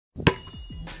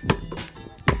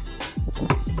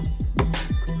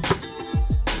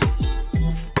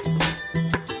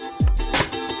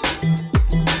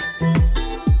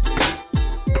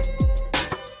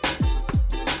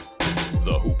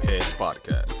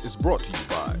is brought to you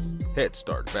by Head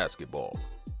Start Basketball.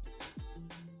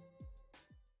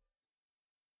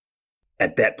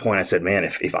 At that point, I said, man,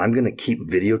 if I'm going to keep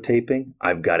videotaping,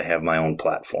 I've got to have my own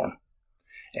platform.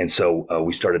 And so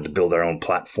we started to build our own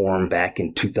platform back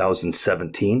in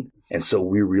 2017. And so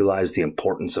we realized the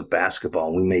importance of basketball.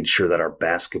 And we made sure that our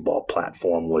basketball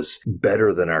platform was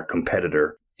better than our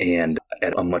competitor and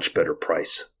at a much better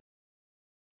price.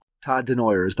 Todd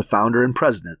DeNoyer is the founder and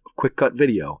president of QwikCut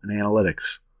Video and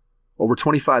Analytics. Over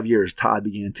 25 years, Todd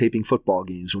began taping football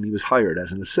games when he was hired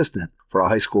as an assistant for a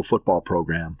high school football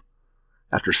program.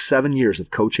 After 7 years of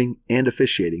coaching and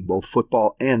officiating both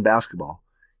football and basketball,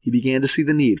 he began to see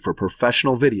the need for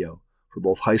professional video for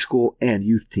both high school and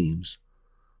youth teams.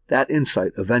 That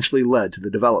insight eventually led to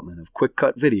the development of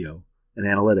QwikCut Video and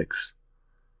Analytics.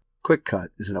 QwikCut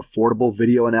is an affordable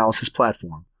video analysis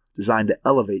platform designed to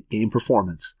elevate game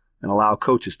performance and allow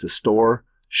coaches to store,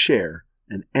 share,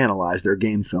 and analyze their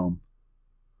game film.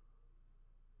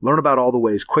 Learn about all the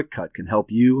ways QwikCut can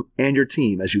help you and your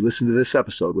team as you listen to this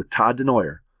episode with Todd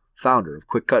DeNoyer, founder of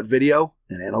QwikCut Video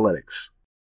and Analytics.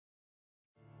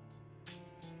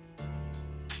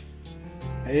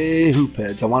 Hey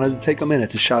Hoopheads, I wanted to take a minute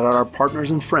to shout out our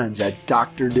partners and friends at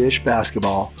Dr. Dish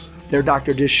Basketball. Their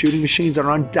Dr. Dish shooting machines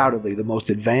are undoubtedly the most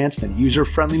advanced and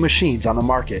user-friendly machines on the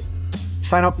market.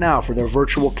 Sign up now for their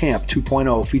Virtual Camp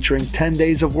 2.0 featuring 10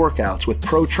 days of workouts with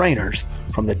pro trainers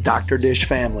from the Dr. Dish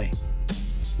family.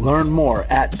 Learn more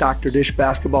at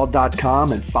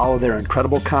drdishbasketball.com and follow their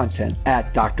incredible content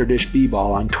at Dr. Dish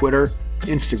B-Ball on Twitter,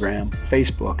 Instagram,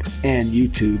 Facebook, and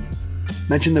YouTube.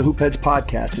 Mention the Hoopheads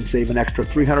podcast and save an extra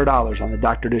 $300 on the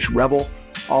Dr. Dish Rebel,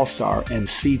 All-Star, and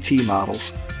CT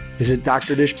models. Visit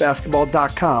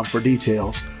drdishbasketball.com for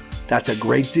details. That's a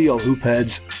great deal,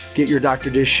 Hoopheads. Get your Dr.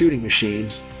 Dish shooting machine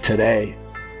today.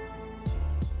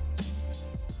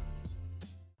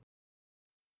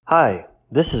 Hi,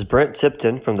 this is Brent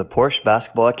Tipton from the Porsche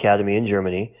Basketball Academy in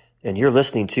Germany, and you're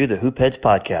listening to the Hoopheads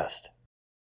podcast.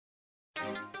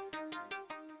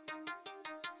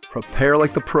 Prepare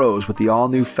like the pros with the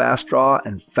all-new Fast Draw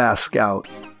and Fast Scout.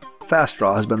 Fast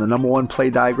Draw has been the #1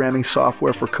 play diagramming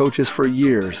software for coaches for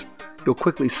years. You'll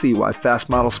quickly see why Fast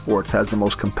Model Sports has the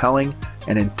most compelling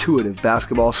and intuitive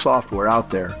basketball software out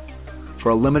there. For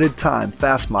a limited time,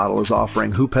 Fast Model is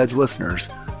offering Hoopheads listeners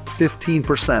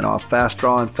 15% off Fast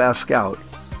Draw and Fast Scout.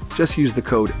 Just use the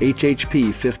code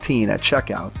HHP15 at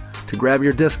checkout to grab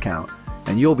your discount,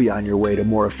 and you'll be on your way to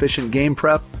more efficient game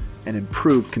prep and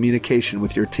improved communication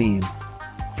with your team.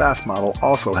 Fast Model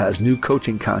also has new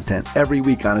coaching content every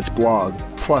week on its blog,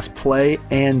 plus play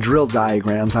and drill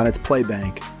diagrams on its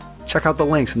Playbank. Check out the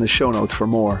links in the show notes for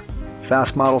more.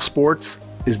 Fast Model Sports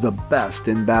is the best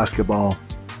in basketball.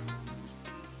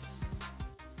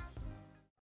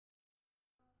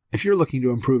 If you're looking to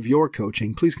improve your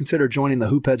coaching, please consider joining the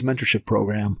Hoopheads Mentorship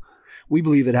Program. We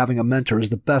believe that having a mentor is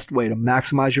the best way to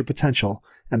maximize your potential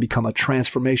and become a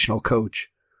transformational coach.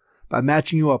 By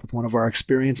matching you up with one of our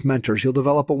experienced mentors, you'll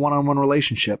develop a one-on-one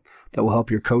relationship that will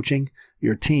help your coaching,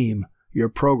 your team, your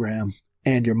program,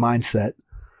 and your mindset.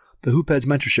 The Hoopheads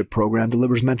Mentorship Program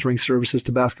delivers mentoring services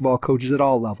to basketball coaches at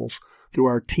all levels through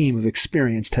our team of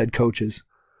experienced head coaches.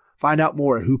 Find out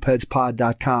more at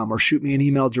hoopheadspod.com or shoot me an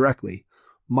email directly,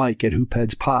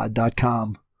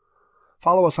 mike@hoopheadspod.com.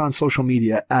 Follow us on social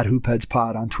media at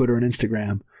hoopheadspod on Twitter and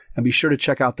Instagram, and be sure to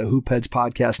check out the Hoopheads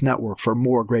Podcast Network for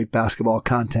more great basketball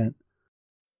content.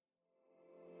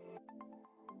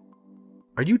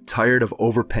 Are you tired of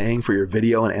overpaying for your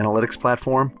video and analytics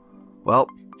platform? Well,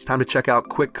 it's time to check out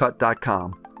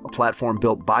QwikCut.com, a platform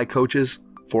built by coaches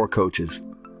for coaches.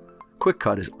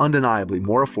 QwikCut is undeniably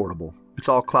more affordable. It's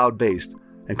all cloud-based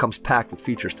and comes packed with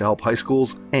features to help high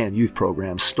schools and youth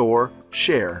programs store,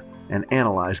 share, and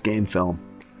analyze game film.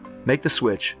 Make the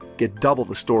switch, get double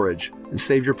the storage, and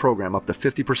save your program up to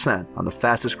 50% on the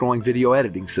fastest-growing video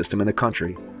editing system in the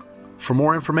country. For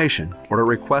more information or to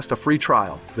request a free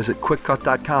trial, visit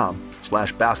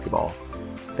QwikCut.com/basketball.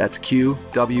 That's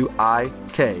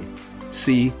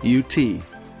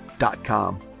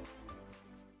QwikCut.com.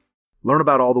 Learn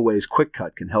about all the ways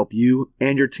QwikCut can help you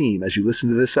and your team as you listen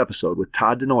to this episode with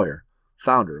Todd DeNoyer,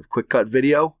 founder of QwikCut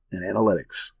Video and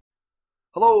Analytics.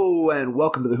 Hello and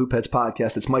welcome to the Hoopheads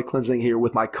Podcast. It's Mike Klinzing here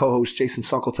with my co-host Jason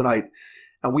Sunkel tonight,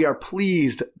 and we are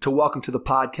pleased to welcome to the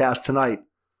podcast tonight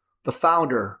the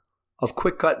founder of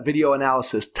QwikCut Video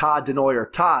Analysis, Todd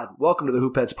DeNoyer. Todd, welcome to the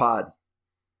Hoopheads Pod.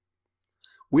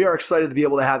 We are excited to be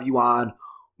able to have you on.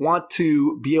 Want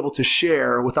to be able to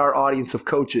share with our audience of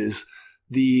coaches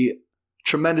the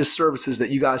tremendous services that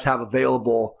you guys have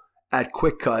available at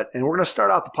QwikCut. And we're going to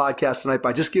start out the podcast tonight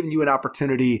by just giving you an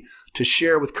opportunity to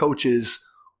share with coaches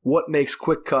what makes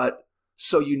QwikCut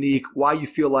so unique, why you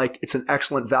feel like it's an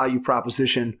excellent value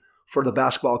proposition for the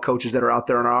basketball coaches that are out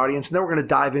there in our audience. And then we're going to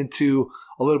dive into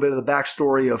a little bit of the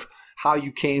backstory of how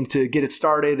you came to get it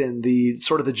started and the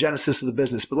sort of the genesis of the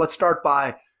business. But let's start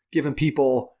by giving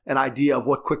people an idea of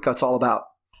what QwikCut's all about.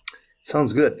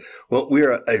 Sounds good. Well, we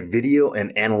are a video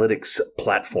and analytics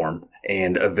platform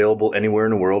and available anywhere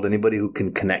in the world, anybody who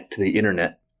can connect to the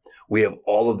internet. We have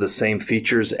all of the same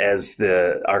features as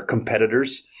our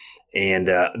competitors. And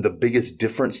the biggest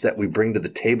difference that we bring to the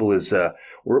table is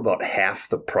we're about half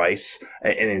the price,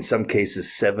 and in some cases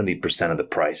 70% of the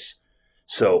price.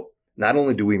 So not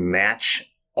only do we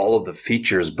match all of the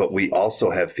features, but we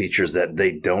also have features that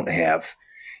they don't have.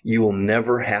 You will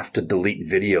never have to delete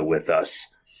video with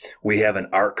us. We have an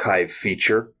archive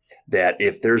feature that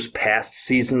if there's past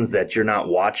seasons that you're not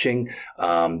watching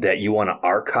that you want to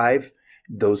archive,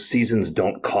 those seasons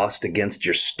don't cost against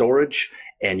your storage,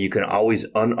 and you can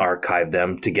always unarchive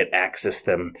them to get access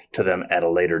to them at a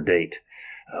later date.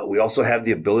 We also have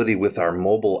the ability with our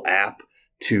mobile app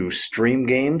to stream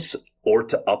games or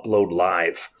to upload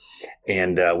live.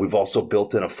 And we've also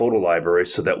built in a photo library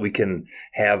so that we can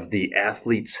have the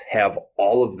athletes have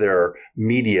all of their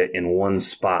media in one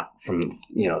spot, from,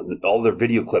 all their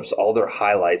video clips, all their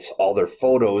highlights, all their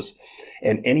photos,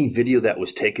 and any video that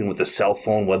was taken with a cell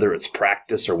phone, whether it's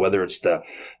practice or whether it's the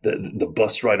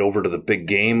bus ride over to the big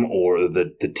game or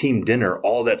the team dinner.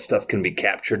 All that stuff can be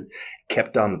captured,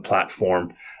 kept on the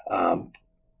platform.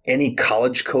 Any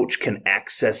college coach can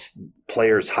access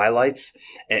players' highlights.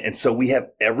 And so we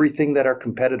have everything that our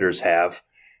competitors have,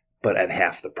 but at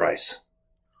half the price.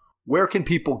 Where can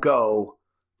people go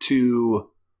to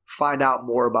find out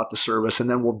more about the service? And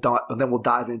then we'll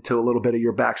dive into a little bit of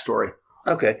your backstory.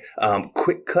 Okay.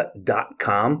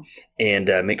 QwikCut.com.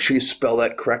 And make sure you spell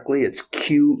that correctly. It's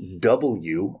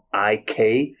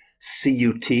QwikCut.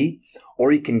 Or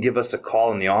you can give us a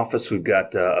call in the office. We've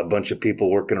got a bunch of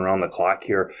people working around the clock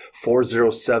here.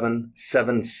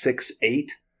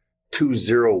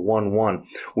 407-768-2011.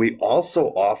 We also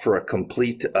offer a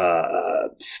complete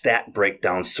stat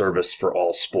breakdown service for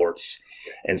all sports.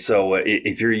 And so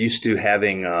if you're used to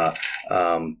having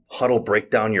Huddle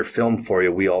break down your film for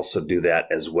you, we also do that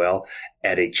as well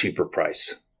at a cheaper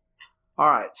price. All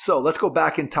right. So let's go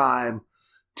back in time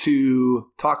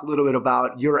to talk a little bit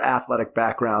about your athletic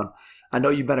background. I know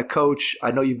you've been a coach.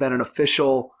 I know you've been an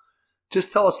official.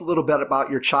 Just tell us a little bit about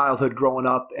your childhood growing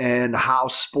up and how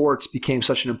sports became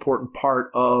such an important part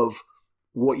of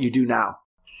what you do now.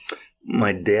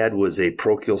 My dad was a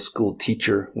parochial school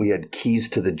teacher. We had keys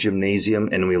to the gymnasium,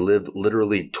 and we lived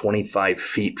literally 25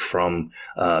 feet from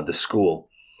the school.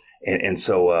 And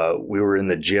so we were in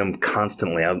the gym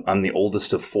constantly. I'm the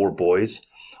oldest of four boys.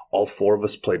 All four of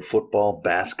us played football,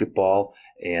 basketball,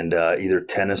 and either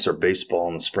tennis or baseball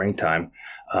in the springtime.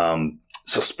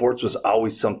 So sports was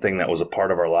always something that was a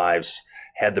part of our lives.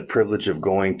 Had the privilege of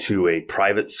going to a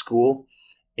private school,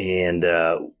 and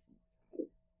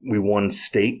we won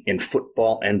state in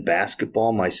football and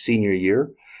basketball my senior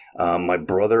year. My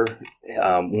brother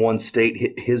won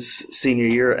state his senior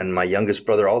year, and my youngest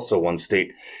brother also won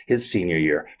state his senior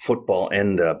year, football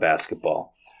and basketball.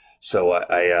 So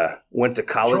I went to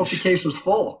college. Trophy case was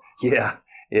full. Yeah.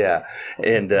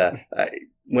 And I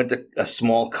went to a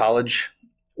small college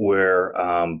where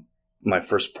my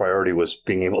first priority was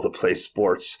being able to play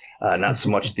sports, not so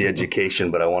much the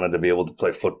education, but I wanted to be able to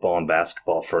play football and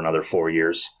basketball for another 4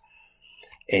 years.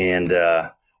 And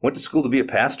went to school to be a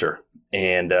pastor,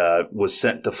 and was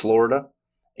sent to Florida.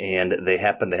 And they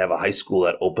happened to have a high school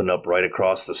that opened up right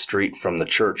across the street from the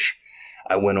church.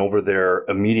 I went over there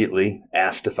immediately,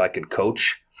 asked if I could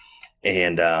coach,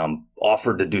 and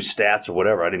offered to do stats or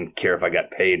whatever. I didn't care if I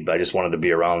got paid, but I just wanted to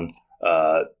be around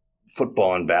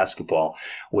football and basketball.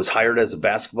 Was hired as a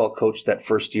basketball coach that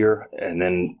first year, and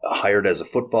then hired as a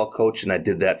football coach. And I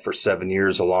did that for 7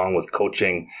 years, along with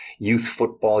coaching youth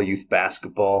football, youth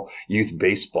basketball, youth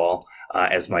baseball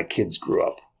as my kids grew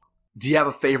up. Do you have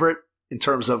a favorite in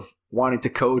terms of wanting to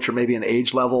coach, or maybe an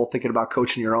age level, thinking about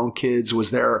coaching your own kids?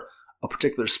 Was there a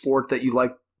particular sport that you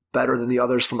liked better than the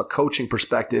others from a coaching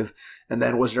perspective? And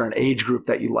then was there an age group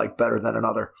that you liked better than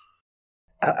another?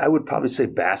 I would probably say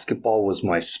basketball was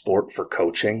my sport for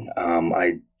coaching.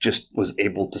 I just was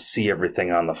able to see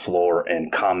everything on the floor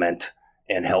and comment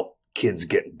and help kids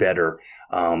get better.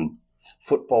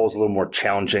 Football was a little more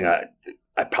challenging. I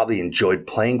probably enjoyed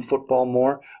playing football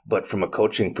more, but from a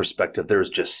coaching perspective, there's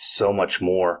just so much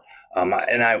more.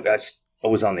 And I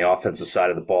was on the offensive side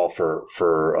of the ball for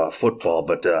football,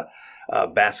 but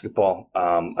basketball,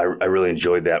 I really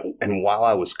enjoyed that. And while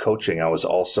I was coaching, I was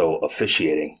also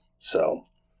officiating. So,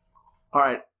 all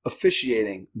right,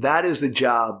 officiating, that is the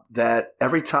job that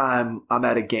every time I'm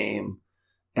at a game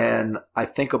and I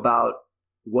think about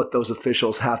what those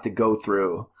officials have to go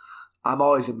through, I'm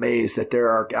always amazed that there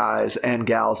are guys and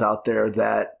gals out there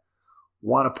that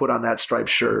want to put on that striped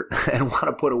shirt and want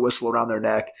to put a whistle around their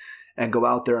neck and go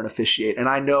out there and officiate. And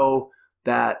I know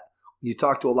that you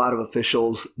talk to a lot of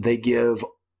officials, they give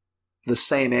the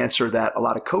same answer that a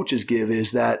lot of coaches give,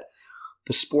 is that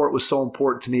the sport was so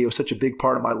important to me. It was such a big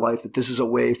part of my life that this is a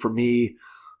way for me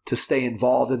to stay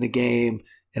involved in the game,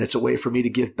 and it's a way for me to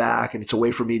give back, and it's a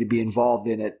way for me to be involved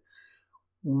in it.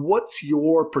 What's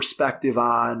your perspective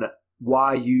on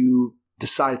why you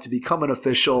decided to become an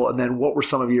official, and then what were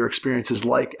some of your experiences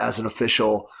like as an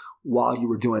official while you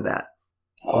were doing that?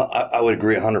 Well, I would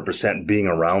agree 100%. Being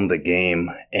around the game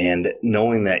and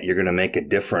knowing that you're going to make a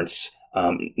difference,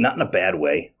 not in a bad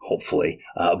way, hopefully,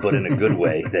 but in a good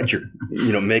way, that you're,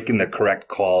 making the correct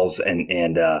calls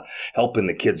and helping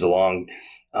the kids along.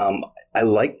 I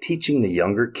like teaching the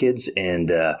younger kids and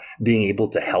being able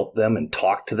to help them and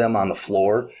talk to them on the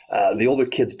floor. The older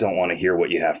kids don't want to hear what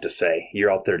you have to say.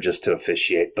 You're out there just to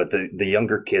officiate. But the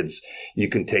younger kids, you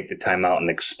can take the time out and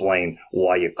explain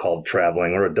why you called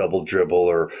traveling or a double dribble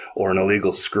or an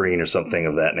illegal screen or something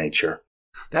of that nature.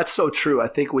 That's so true. I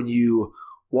think when you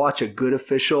watch a good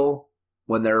official,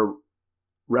 when they're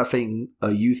reffing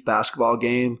a youth basketball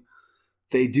game,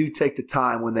 they do take the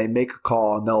time when they make a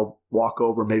call and they'll walk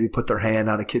over, maybe put their hand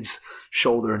on a kid's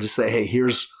shoulder and just say, hey,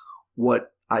 here's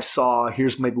what I saw.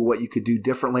 Here's maybe what you could do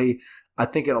differently. I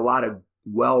think in a lot of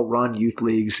well-run youth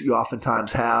leagues, you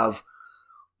oftentimes have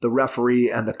the referee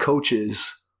and the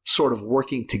coaches sort of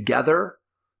working together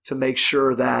to make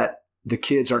sure that the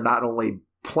kids are not only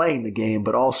playing the game,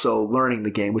 but also learning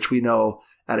the game, which we know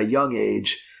at a young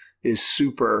age is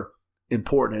super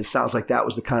important. And it sounds like that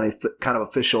was the kind of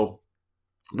official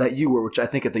that you were, which I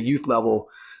think at the youth level,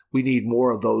 we need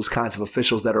more of those kinds of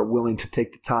officials that are willing to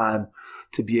take the time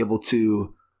to be able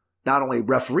to not only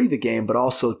referee the game, but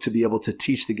also to be able to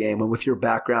teach the game. And with your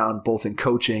background, both in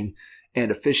coaching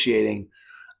and officiating,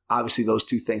 obviously those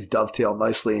two things dovetail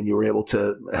nicely and you were able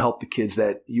to help the kids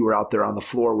that you were out there on the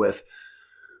floor with.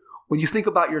 When you think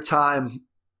about your time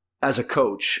as a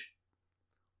coach,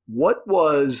 what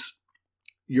was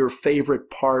your favorite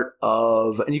part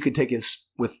of, and you could take it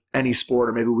with any sport,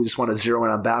 or maybe we just want to zero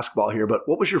in on basketball here, but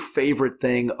what was your favorite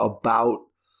thing about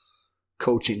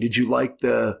coaching? Did you like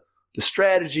the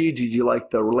strategy? Did you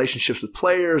like the relationships with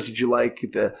players? Did you like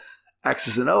the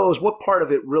X's and O's? What part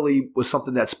of it really was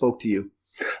something that spoke to you?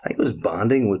 I think it was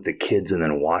bonding with the kids and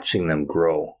then watching them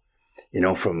grow,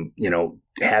 from,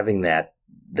 having that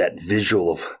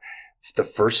visual of the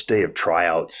first day of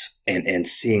tryouts and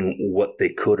seeing what they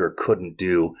could or couldn't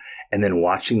do, and then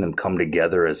watching them come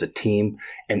together as a team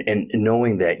and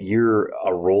knowing that you're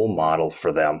a role model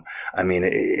for them. I mean,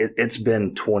 it's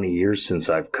been 20 years since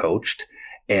I've coached,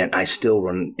 and I still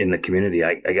run in the community.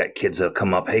 I got kids that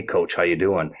come up, hey, coach, how you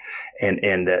doing?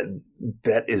 And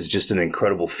that is just an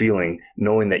incredible feeling,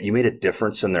 knowing that you made a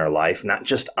difference in their life, not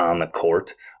just on the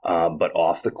court, but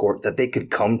off the court, that they could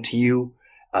come to you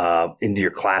into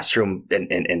your classroom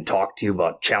and talk to you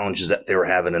about challenges that they were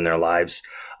having in their lives.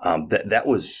 That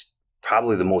was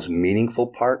probably the most meaningful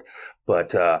part,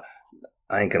 but I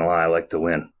ain't gonna lie, I like to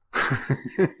win.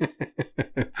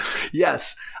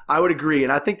 Yes, I would agree.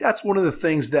 And I think that's one of the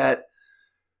things that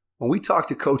when we talk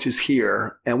to coaches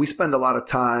here, and we spend a lot of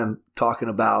time talking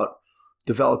about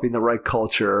developing the right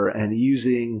culture and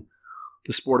using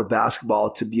the sport of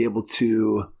basketball to be able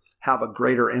to have a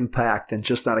greater impact than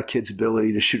just on a kid's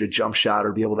ability to shoot a jump shot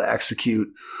or be able to execute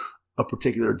a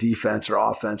particular defense or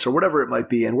offense or whatever it might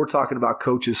be. And we're talking about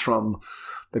coaches from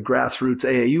the grassroots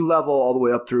AAU level all the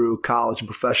way up through college and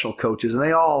professional coaches. And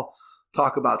they all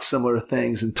talk about similar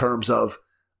things in terms of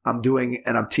I'm doing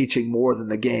and I'm teaching more than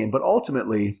the game. But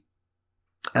ultimately,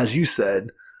 as you said,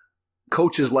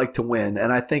 coaches like to win.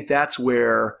 And I think that's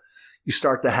where you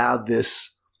start to have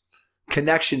this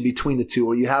connection between the two,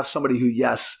 where you have somebody who,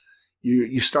 yes,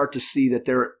 you start to see that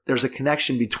there's a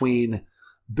connection between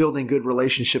building good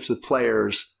relationships with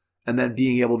players and then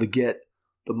being able to get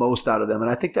the most out of them. And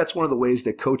I think that's one of the ways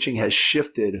that coaching has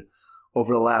shifted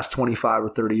over the last 25 or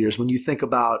 30 years. When you think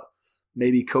about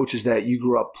maybe coaches that you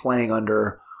grew up playing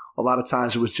under, a lot of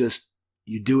times it was just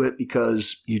you do it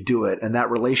because you do it. And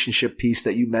that relationship piece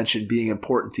that you mentioned being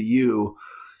important to you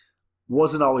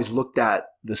wasn't always looked at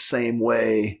the same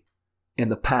way in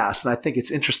the past. And I think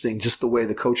it's interesting just the way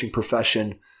the coaching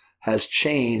profession has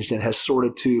changed and has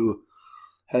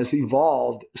has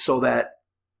evolved so that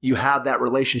you have that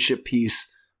relationship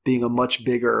piece being a much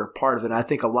bigger part of it. And I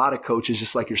think a lot of coaches,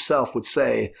 just like yourself, would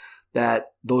say that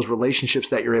those relationships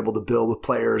that you're able to build with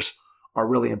players are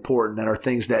really important and are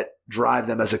things that drive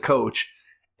them as a coach.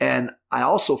 And I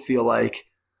also feel like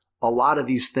a lot of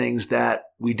these things that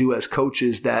we do as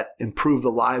coaches that improve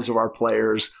the lives of our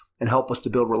players and help us to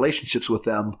build relationships with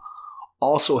them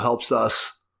also helps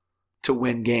us to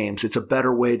win games. It's a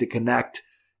better way to connect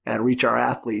and reach our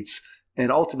athletes.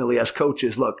 And ultimately, as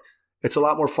coaches, look, it's a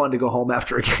lot more fun to go home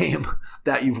after a game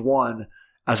that you've won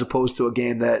as opposed to a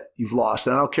game that you've lost.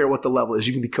 And I don't care what the level is.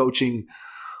 You can be coaching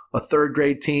a third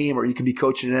grade team or you can be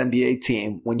coaching an NBA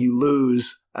team. When you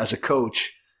lose as a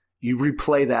coach, you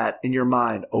replay that in your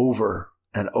mind over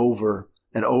and over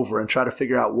and over and try to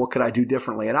figure out what could I do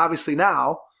differently. And obviously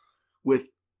now with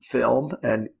film,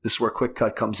 and this is where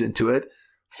QwikCut comes into it,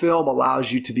 film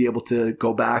allows you to be able to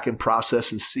go back and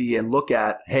process and see and look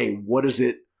at, hey, what is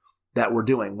it that we're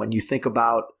doing? When you think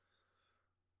about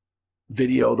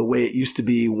video the way it used to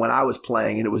be when I was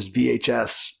playing and it was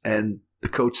VHS and the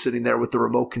coach sitting there with the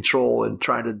remote control and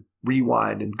trying to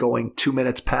rewind and going 2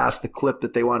 minutes past the clip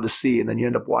that they wanted to see. And then you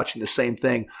end up watching the same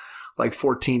thing like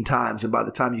 14 times. And by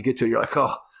the time you get to it, you're like,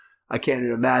 oh, I can't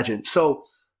even imagine. So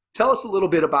tell us a little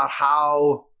bit about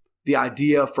how the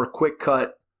idea for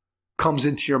QwikCut comes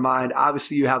into your mind.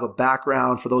 Obviously, you have a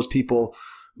background for those people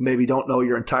who maybe don't know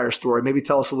your entire story. Maybe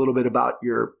tell us a little bit about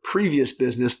your previous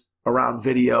business around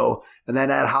video and then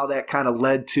how that kind of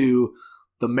led to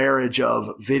the marriage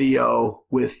of video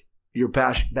with your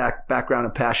background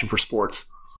and passion for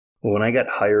sports. Well, when I got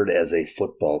hired as a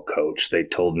football coach, they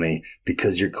told me,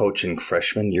 because you're coaching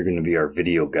freshmen, you're going to be our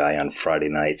video guy on Friday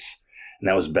nights. And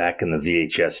that was back in the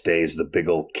VHS days, the big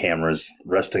old cameras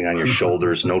resting on your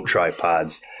shoulders, no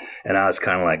tripods. And I was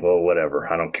kind of like, well, whatever,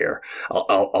 I don't care.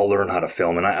 I'll learn how to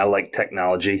film. And I like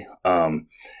technology.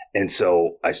 And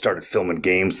so I started filming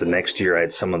games. The next year, I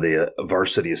had some of the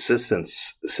varsity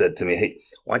assistants said to me, hey,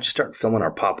 why don't you start filming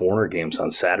our Pop Warner games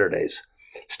on Saturdays?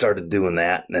 Started doing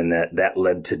that, and that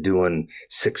led to doing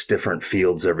 6 different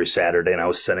fields every Saturday. And I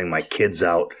was sending my kids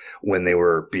out when they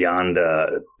were beyond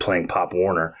playing Pop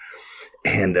Warner.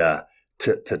 And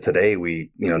to today,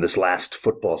 this last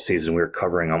football season, we were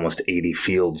covering almost 80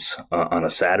 fields on a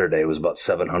Saturday. It was about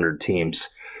 700 teams.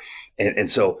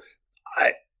 And so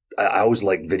I always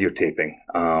liked videotaping.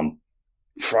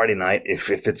 Friday night, if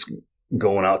it's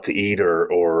going out to eat or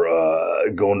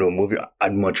going to a movie,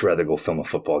 I'd much rather go film a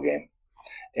football game.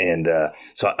 And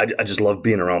so I just love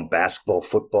being around basketball,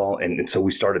 football. And so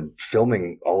we started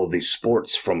filming all of these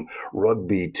sports, from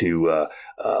rugby to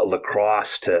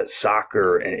lacrosse to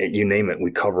soccer, and you name it,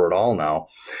 we cover it all now.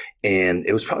 And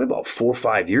it was probably about 4 or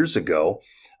 5 years ago.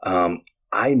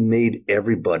 I made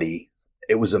everybody,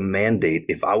 it was a mandate,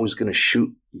 if I was going to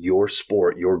shoot your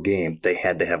sport, your game, they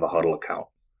had to have a Huddle account.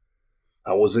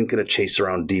 I wasn't going to chase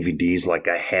around DVDs like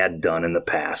I had done in the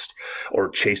past or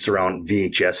chase around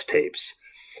VHS tapes.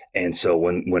 And so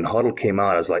when Huddle came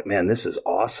out, I was like, man, this is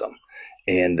awesome.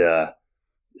 And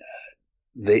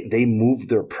they moved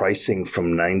their pricing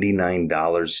from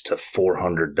 $99 to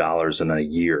 $400 in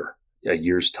a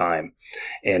year's time.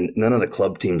 And none of the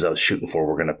club teams I was shooting for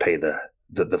were going to pay the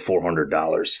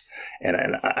 $400.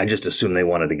 And I just assumed they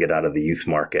wanted to get out of the youth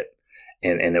market.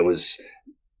 And it was,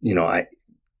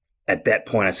 at that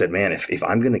point I said, man, if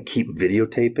I'm going to keep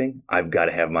videotaping, I've got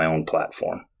to have my own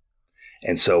platform.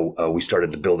 And so we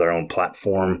started to build our own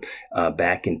platform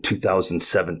back in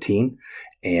 2017.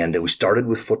 And we started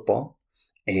with football.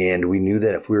 And we knew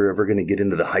that if we were ever going to get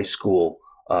into the high school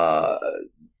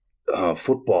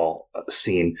football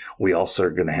scene, we also are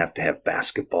going to have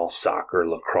basketball, soccer,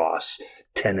 lacrosse,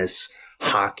 tennis,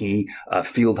 hockey,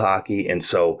 field hockey. And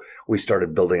so we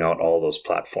started building out all those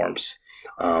platforms.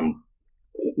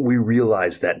 We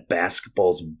realized that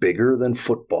basketball's bigger than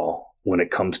football when it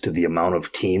comes to the amount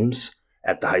of teams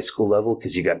at the high school level,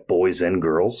 because you got boys and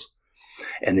girls.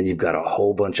 And then you've got a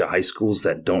whole bunch of high schools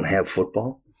that don't have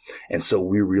football. And so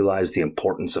we realized the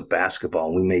importance of basketball,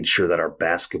 and we made sure that our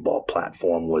basketball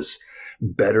platform was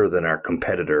better than our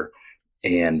competitor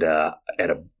and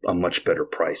at a much better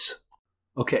price.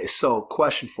 Okay, so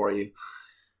question for you.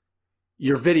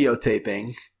 You're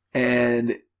videotaping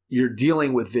and you're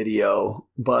dealing with video,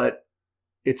 but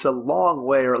it's a long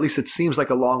way, or at least it seems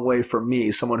like a long way for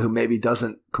me, someone who maybe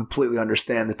doesn't completely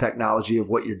understand the technology of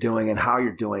what you're doing and how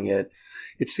you're doing it.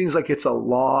 It seems like it's a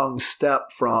long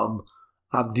step from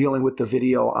I'm dealing with the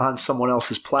video on someone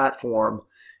else's platform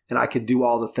and I can do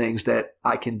all the things that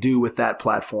I can do with that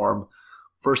platform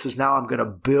versus now I'm going to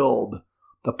build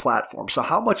the platform. So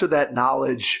how much of that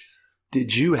knowledge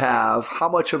did you have? How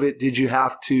much of it did you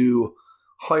have to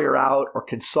hire out or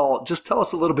consult? Just tell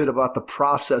us a little bit about the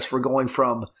process for going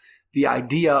from the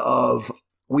idea of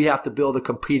we have to build a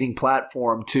competing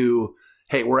platform to,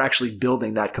 hey, we're actually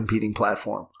building that competing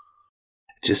platform?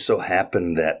 Just so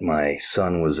happened that my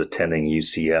son was attending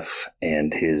UCF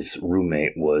and his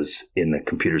roommate was in the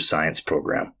computer science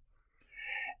program.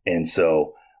 And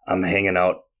so I'm hanging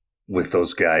out with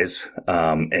those guys,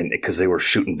 and because they were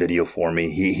shooting video for me.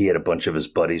 He had a bunch of his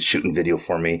buddies shooting video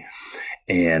for me,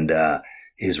 and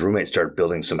his roommate started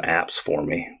building some apps for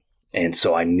me. And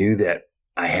so I knew that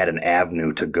I had an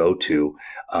avenue to go to.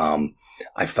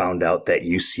 I found out that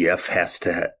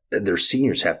UCF their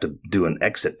seniors have to do an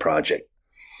exit project.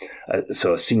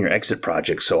 So a senior exit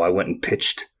project. So I went and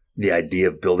pitched the idea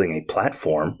of building a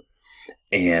platform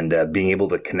and being able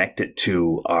to connect it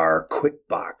to our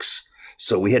QuickBox.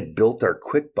 So we had built our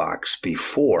QuickBox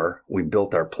before we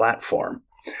built our platform.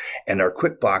 And our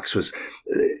QuickBox was,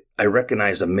 I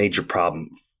recognized a major problem.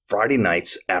 Friday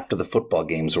nights after the football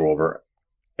games were over,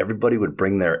 everybody would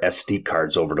bring their SD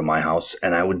cards over to my house,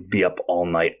 and I would be up all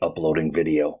night uploading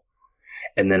video.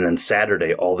 And then on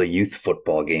Saturday, all the youth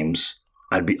football games,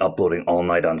 I'd be uploading all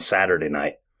night on Saturday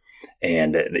night.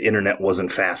 And the internet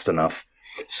wasn't fast enough.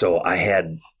 So I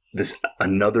had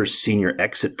another senior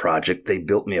exit project. They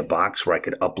built me a box where I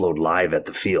could upload live at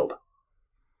the field.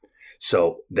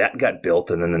 So that got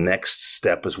built. And then the next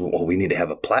step was, well, we need to have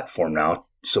a platform now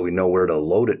so we know where to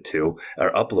load it to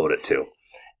or upload it to.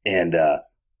 And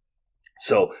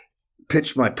so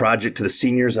pitched my project to the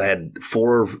seniors. I had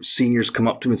 4 seniors come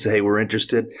up to me and say, hey, we're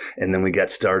interested. And then we got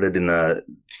started in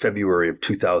February of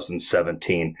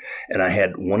 2017. And I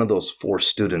had one of those 4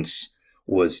 students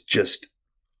was just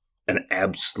an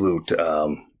absolute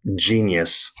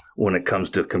genius when it comes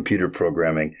to computer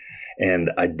programming.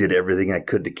 And I did everything I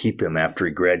could to keep him after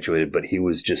he graduated, but he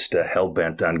was just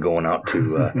hell-bent on going out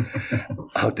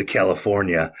to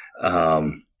California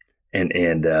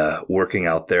and working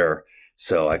out there.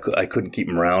 So I couldn't keep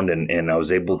him around, and I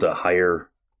was able to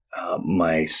hire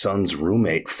my son's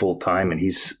roommate full-time, and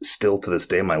he's still to this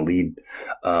day my lead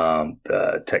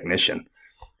technician,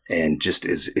 and just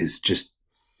is just,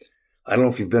 I don't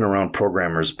know if you've been around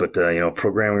programmers, but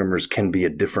programmers can be a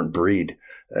different breed.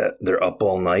 They're up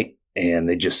all night and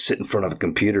they just sit in front of a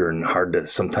computer and hard to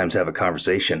sometimes have a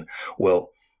conversation.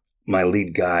 Well, my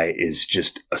lead guy is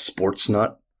just a sports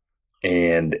nut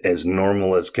and as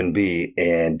normal as can be,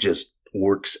 and just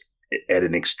works at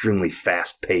an extremely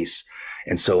fast pace.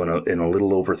 And so in a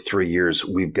little over 3 years,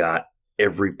 we've got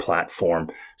every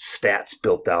platform, stats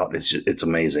built out. It's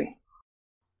amazing.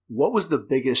 What was the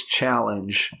biggest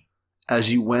challenge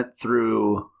as you went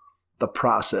through the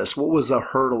process? What was a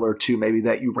hurdle or two maybe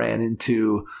that you ran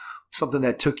into, something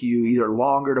that took you either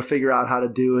longer to figure out how to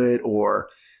do it, or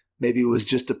maybe it was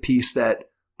just a piece that,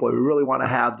 boy, we really want to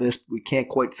have this, but we can't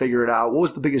quite figure it out? What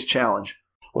was the biggest challenge?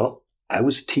 Well, I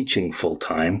was teaching full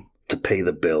time to pay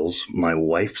the bills. My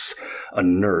wife's a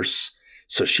nurse,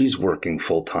 so she's working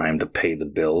full time to pay the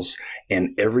bills.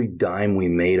 And every dime we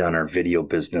made on our video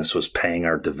business was paying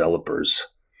our developers.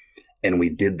 And we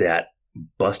did that,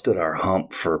 busted our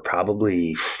hump for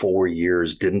probably 4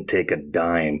 years, didn't take a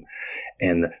dime.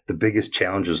 And the biggest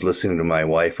challenge was listening to my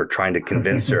wife or trying to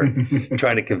convince her,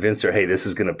 hey, this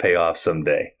is going to pay off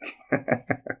someday.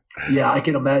 Yeah, I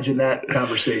can imagine that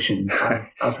conversation.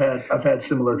 I've had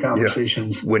similar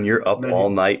conversations. When you're up all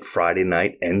night, Friday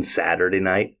night and Saturday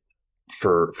night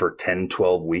for 10,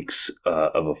 12 weeks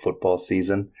of a football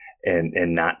season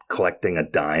and not collecting a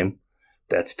dime,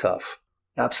 that's tough.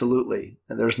 Absolutely.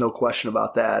 And there's no question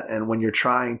about that. And when you're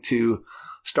trying to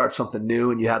start something new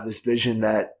and you have this vision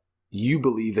that you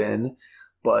believe in,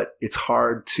 but it's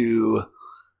hard to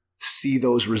see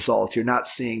those results, you're not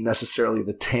seeing necessarily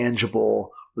the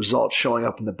tangible results showing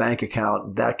up in the bank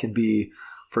account, that can be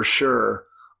for sure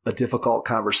a difficult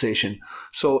conversation.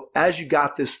 So as you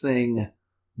got this thing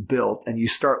built and you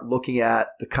start looking at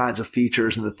the kinds of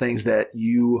features and the things that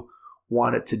you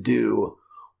want it to do,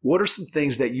 what are some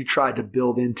things that you tried to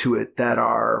build into it that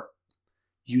are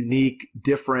unique,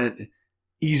 different,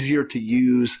 easier to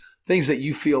use, things that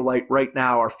you feel like right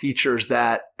now are features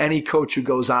that any coach who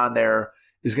goes on there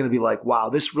is going to be like, wow,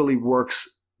 this really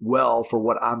works well for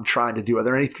what I'm trying to do? Are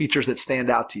there any features that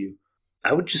stand out to you?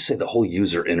 I would just say the whole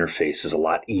user interface is a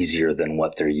lot easier than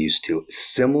what they're used to.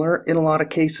 Similar in a lot of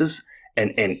cases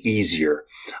and easier.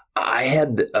 I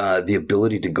had the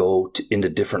ability to go into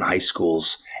different high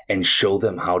schools and show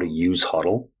them how to use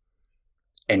Huddle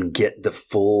and get the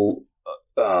full,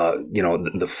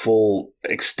 the full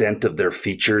extent of their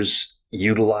features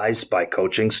utilized by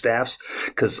coaching staffs,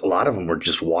 because a lot of them were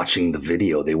just watching the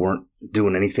video. They weren't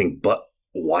doing anything but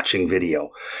watching video.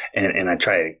 And I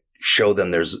try to show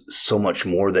them there's so much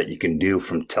more that you can do,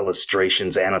 from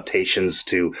illustrations, annotations,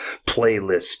 to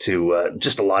playlists, to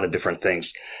just a lot of different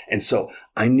things. And so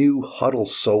I knew Huddle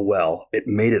so well, it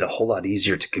made it a whole lot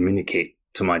easier to communicate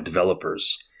to my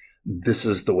developers. This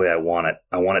is the way I want it.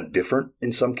 I want it different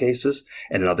in some cases,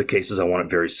 and in other cases, I want it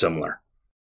very similar.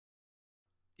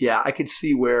 Yeah, I could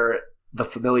see where the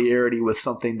familiarity with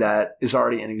something that is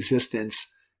already in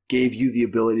existence gave you the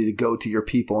ability to go to your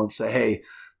people and say, hey,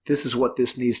 this is what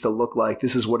this needs to look like.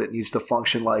 This is what it needs to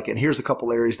function like. And here's a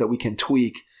couple areas that we can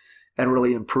tweak and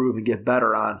really improve and get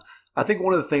better on. I think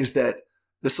one of the things that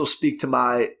this will speak to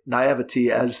my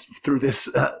naivety as through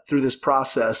this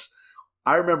process.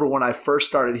 I remember when I first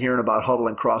started hearing about Huddle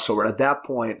and Crossover. And at that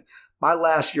point, my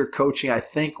last year coaching, I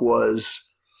think, was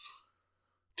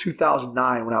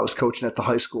 2009 when I was coaching at the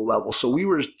high school level. So we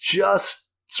were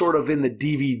just sort of in the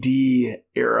DVD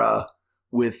era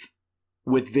with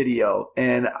video.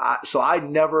 And so I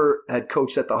never had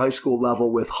coached at the high school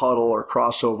level with Huddle or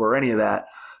Crossover or any of that.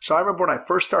 So I remember when I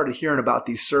first started hearing about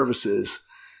these services,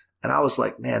 and I was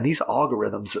like, man, these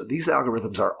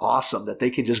algorithms are awesome, that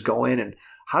they can just go in and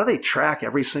how do they track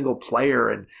every single player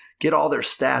and get all their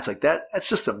stats like that? That's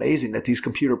just amazing that these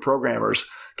computer programmers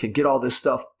can get all this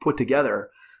stuff put together.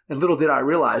 And little did I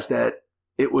realize that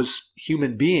it was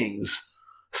human beings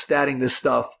statting this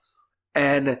stuff.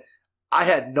 And I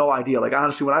had no idea. Like,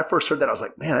 honestly, when I first heard that, I was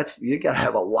like, man, you got to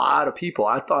have a lot of people.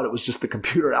 I thought it was just the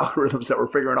computer algorithms that were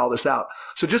figuring all this out.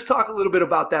 So just talk a little bit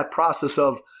about that process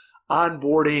of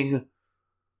onboarding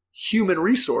human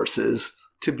resources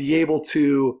to be able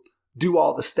to do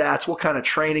all the stats, what kind of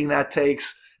training that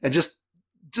takes, and just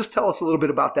tell us a little bit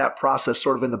about that process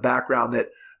sort of in the background that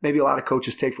maybe a lot of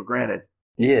coaches take for granted.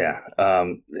 Yeah.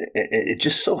 It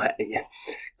just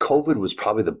COVID was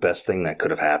probably the best thing that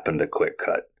could have happened to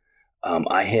QwikCut.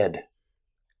 I had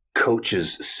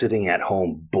coaches sitting at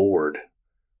home bored,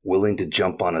 willing to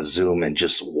jump on a Zoom and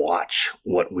just watch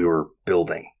what we were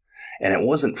building. And it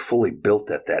wasn't fully built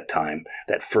at that time,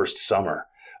 that first summer,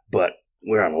 but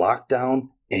we're on lockdown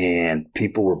and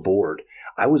people were bored.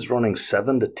 I was running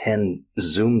 7 to 10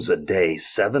 Zooms a day,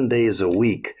 7 days a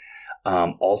week,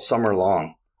 all summer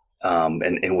long.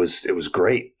 And it was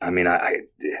great. I mean,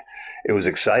 it was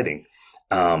exciting.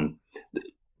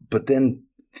 But then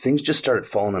things just started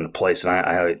falling into place. And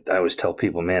I always tell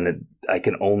people, man, I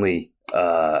can only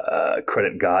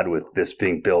credit God with this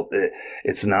being built.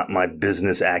 It's not my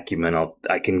business acumen.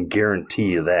 I can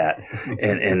guarantee you that.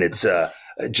 And it's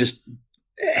just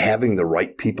having the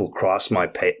right people cross my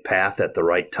path at the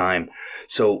right time.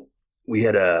 So we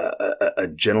had a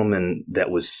gentleman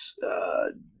that was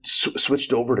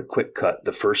switched over to QwikCut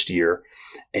the first year,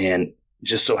 and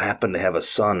just so happened to have a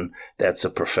son that's a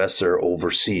professor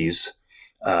overseas,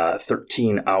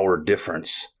 13-hour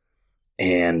difference.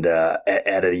 And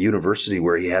at a university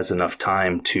where he has enough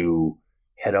time to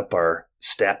head up our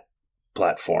stat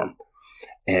platform.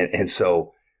 And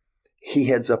so he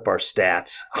heads up our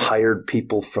stats, hired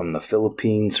people from the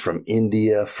Philippines, from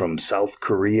India, from South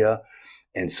Korea.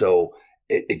 And so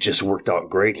it just worked out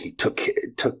great. He took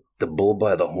the bull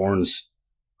by the horns,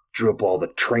 drew up all the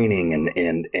training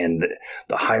and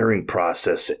the hiring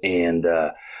process. And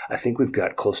I think we've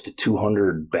got close to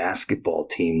 200 basketball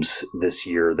teams this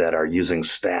year that are using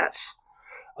stats.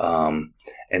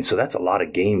 And so that's a lot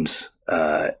of games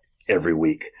every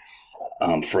week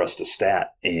for us to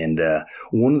stat. And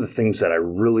one of the things that I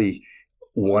really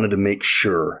wanted to make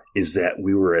sure is that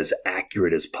we were as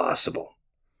accurate as possible.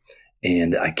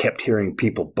 And I kept hearing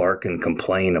people bark and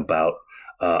complain about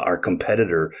our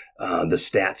competitor, the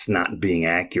stats not being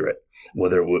accurate.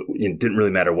 Whether it didn't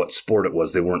really matter what sport it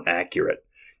was, they weren't accurate.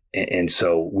 And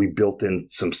so we built in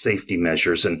some safety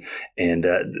measures, and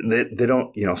they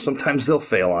don't, sometimes they'll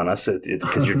fail on us. It's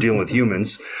because you're dealing with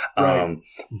humans. Right.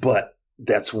 But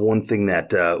that's one thing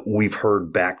that we've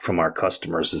heard back from our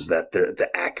customers is that the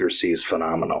accuracy is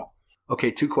phenomenal.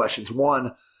 Okay, 2 questions.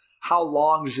 One, how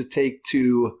long does it take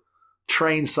to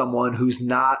train someone who's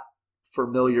not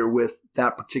familiar with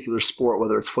that particular sport,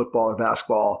 whether it's football or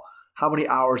basketball? How many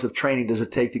hours of training does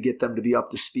it take to get them to be up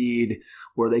to speed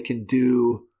where they can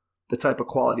do the type of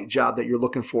quality job that you're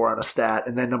looking for on a stat?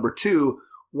 And then number 2,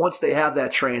 once they have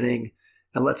that training,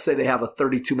 and let's say they have a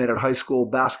 32-minute high school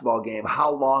basketball game,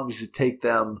 how long does it take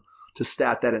them to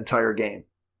stat that entire game?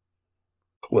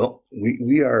 Well,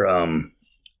 we are on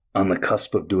the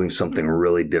cusp of doing something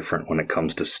really different when it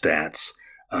comes to stats.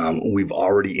 We've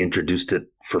already introduced it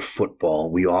for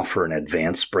football. We offer an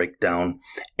advanced breakdown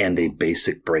and a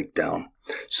basic breakdown.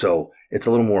 So it's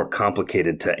a little more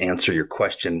complicated to answer your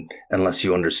question unless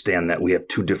you understand that we have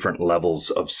 2 different levels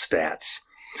of stats.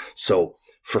 So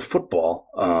for football,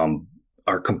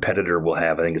 our competitor will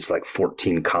have, I think it's like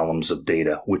 14 columns of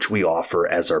data, which we offer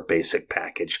as our basic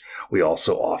package. We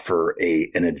also offer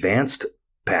an advanced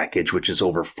package, which is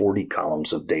over 40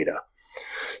 columns of data.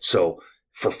 So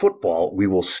for football, we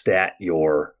will stat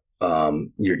your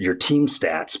team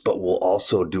stats, but we'll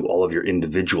also do all of your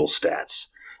individual stats.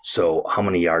 So how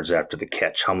many yards after the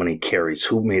catch, how many carries,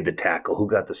 who made the tackle, who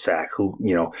got the sack,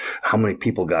 how many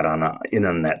people got in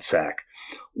on that sack.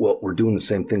 Well, we're doing the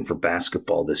same thing for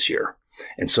basketball this year.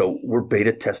 And so we're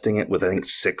beta testing it with, I think,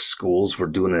 6 schools. We're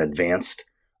doing an advanced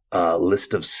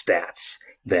list of stats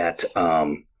that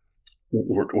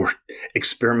we're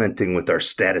experimenting with our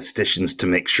statisticians to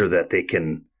make sure that they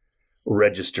can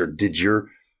register. Did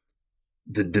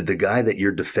the guy that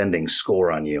you're defending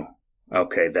score on you?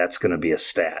 Okay, that's going to be a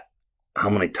stat. How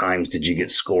many times did you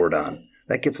get scored on?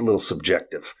 That gets a little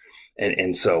subjective.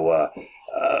 And so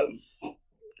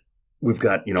we've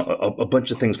got, a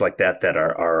bunch of things like that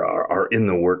are in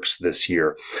the works this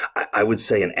year. I would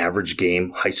say an average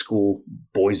game, high school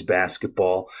boys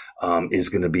basketball, is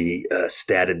going to be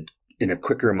statted in a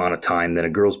quicker amount of time than a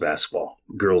girls basketball.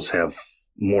 Girls have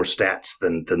more stats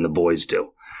than the boys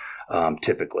do,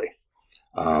 typically.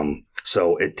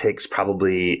 So it takes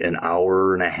probably an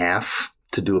hour and a half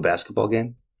to do a basketball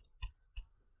game.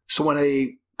 So when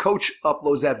a coach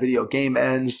uploads that video, game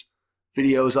ends,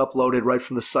 video is uploaded right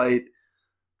from the site,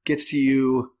 gets to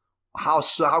you. How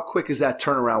quick is that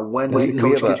turnaround? When does the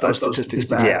coach get those statistics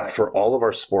back? Yeah, for all of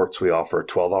our sports, we offer a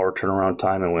 12-hour turnaround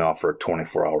time and we offer a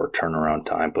 24-hour turnaround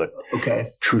time. But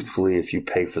truthfully, if you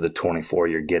pay for the 24,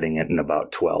 you're getting it in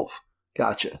about 12.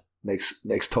 Gotcha.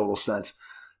 Makes total sense.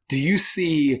 Do you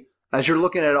see, as you're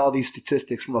looking at all these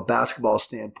statistics from a basketball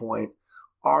standpoint,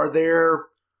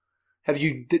 have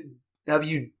you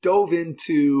dove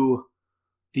into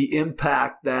the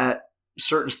impact that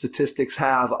certain statistics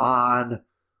have on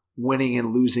winning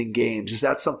and losing games? Is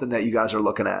that something that you guys are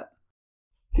looking at?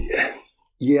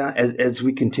 Yeah. As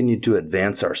we continue to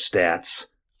advance our stats,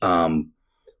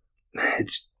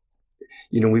 it's,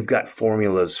 we've got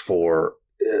formulas for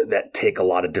that take a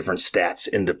lot of different stats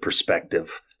into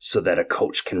perspective so that a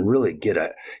coach can really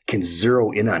can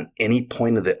zero in on any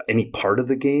part of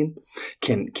the game,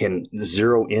 can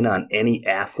zero in on any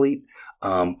athlete.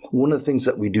 One of the things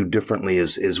that we do differently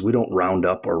is we don't round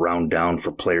up or round down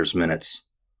for players' minutes.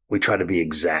 We try to be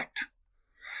exact.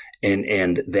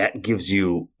 And that gives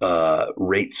you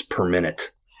rates per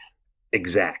minute.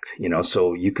 Exact.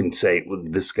 So you can say, well,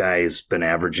 this guy's been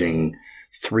averaging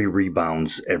 3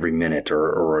 rebounds every minute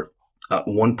or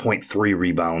 1.3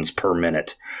 rebounds per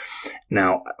minute.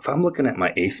 Now, if I'm looking at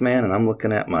my 8th man and I'm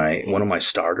looking at one of my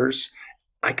starters,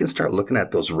 I can start looking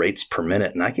at those rates per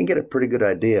minute and I can get a pretty good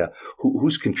idea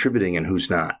who's contributing and who's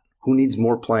not, who needs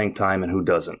more playing time and who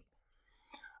doesn't.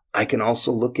 I can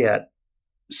also look at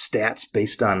stats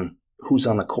based on who's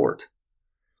on the court,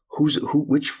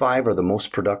 which 5 are the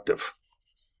most productive.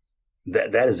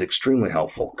 That is extremely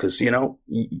helpful because,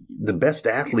 the best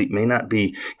athlete may not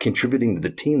be contributing to the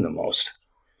team the most.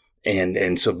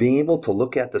 And so being able to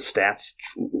look at the stats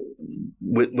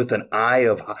with an eye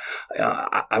of,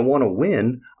 I want to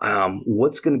win,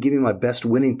 what's going to give me my best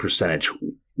winning percentage?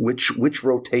 Which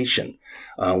rotation,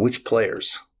 which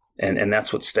players? And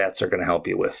that's what stats are going to help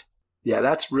you with. Yeah,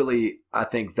 that's really, I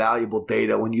think, valuable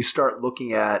data when you start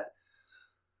looking at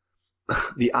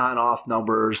the on-off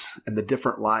numbers and the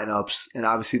different lineups. And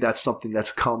obviously that's something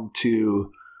that's come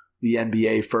to the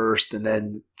NBA first and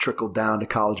then trickled down to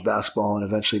college basketball and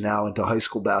eventually now into high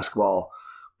school basketball.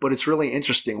 But it's really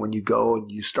interesting when you go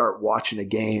and you start watching a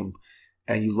game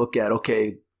and you look at,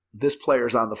 okay, this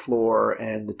player's on the floor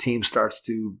and the team starts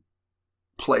to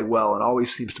play well and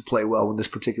always seems to play well when this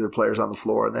particular player's on the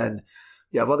floor. And then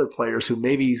you have other players who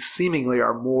maybe seemingly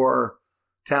are more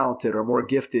talented or more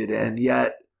gifted, and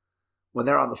yet when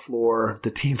they're on the floor,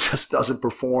 the team just doesn't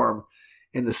perform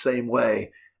in the same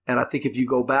way. And I think if you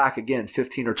go back, again,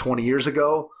 15 or 20 years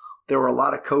ago, there were a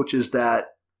lot of coaches that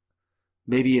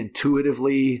maybe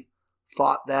intuitively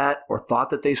thought that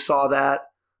they saw that,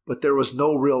 but there was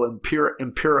no real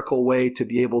empirical way to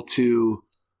be able to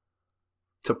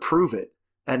prove it.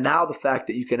 And now the fact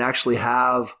that you can actually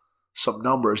have some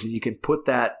numbers and you can put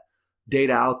that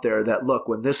data out there that, look,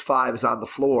 when this 5 is on the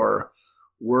floor,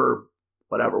 we're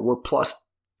plus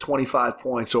 25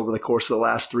 points over the course of the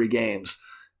last 3 games.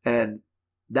 And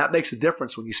that makes a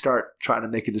difference when you start trying to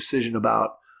make a decision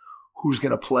about who's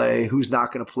going to play, who's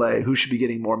not going to play, who should be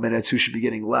getting more minutes, who should be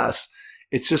getting less.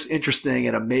 It's just interesting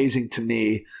and amazing to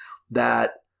me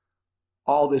that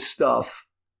all this stuff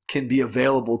can be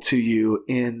available to you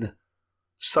in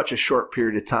such a short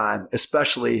period of time,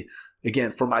 especially,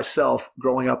 again, for myself,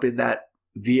 growing up in that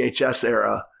VHS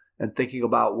era and thinking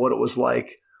about what it was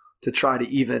like to try to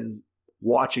even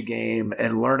watch a game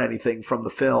and learn anything from the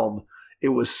film. It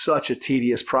was such a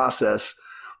tedious process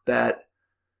that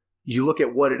you look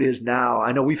at what it is now.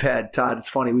 I know we've had, Todd, it's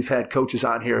funny, we've had coaches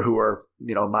on here who are,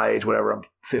 my age, whatever, I'm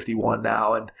 51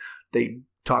 now, and they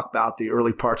talk about the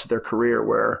early parts of their career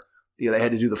where they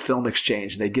had to do the film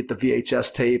exchange, and they'd get the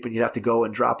VHS tape and you'd have to go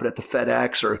and drop it at the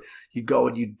FedEx, or you'd go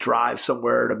and you'd drive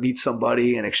somewhere to meet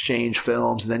somebody and exchange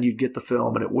films, and then you'd get the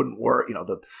film and it wouldn't work.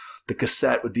 The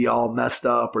cassette would be all messed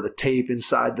up, or the tape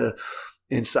inside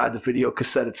the video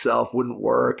cassette itself wouldn't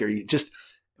work, or it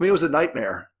was a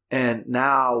nightmare. And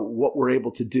now what we're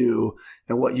able to do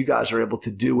and what you guys are able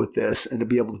to do with this, and to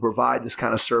be able to provide this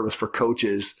kind of service for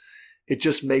coaches, it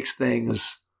just makes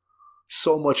things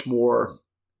so much more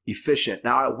efficient.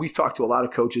 Now, we've talked to a lot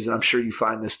of coaches, and I'm sure you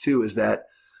find this too, is that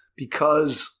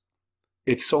because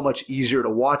it's so much easier to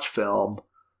watch film,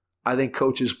 I think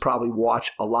coaches probably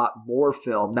watch a lot more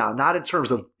film now, not in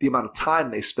terms of the amount of time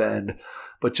they spend,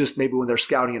 but just maybe when they're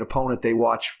scouting an opponent, they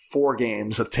watch 4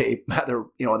 games of tape. In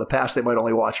the past, they might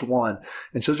only watch 1.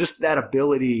 And so just that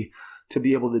ability to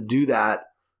be able to do that,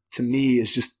 to me,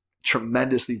 is just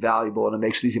tremendously valuable, and it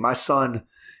makes it easy. My son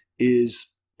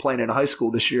is playing in high school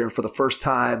this year, and for the first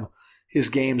time, his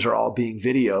games are all being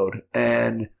videoed.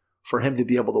 And for him to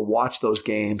be able to watch those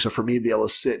games, or for me to be able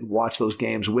to sit and watch those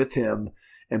games with him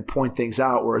and point things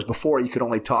out, whereas before you could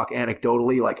only talk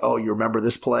anecdotally, like, oh, you remember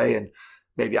this play, and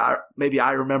maybe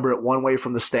I remember it one way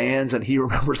from the stands and he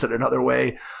remembers it another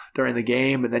way during the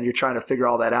game, and then you're trying to figure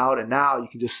all that out. And now you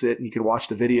can just sit and you can watch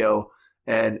the video,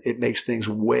 and it makes things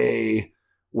way,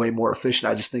 way more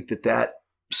efficient. I just think that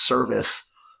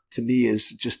service, to me,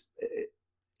 is just,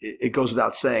 it goes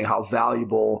without saying how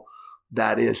valuable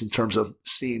that is in terms of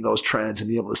seeing those trends and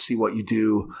being able to see what you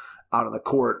do out on the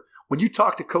court. When you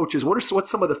talk to coaches, what's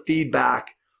some of the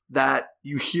feedback that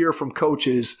you hear from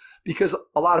coaches? Because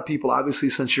a lot of people, obviously,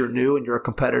 since you're new and you're a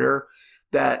competitor,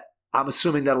 that I'm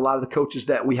assuming that a lot of the coaches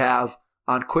that we have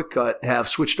on QwikCut have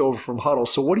switched over from Huddle.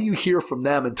 So what do you hear from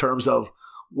them in terms of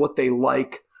what they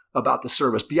like about the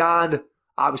service? Beyond,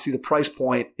 obviously, the price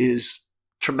point is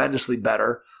tremendously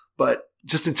better, but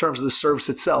just in terms of the service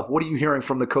itself, what are you hearing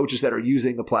from the coaches that are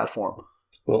using the platform?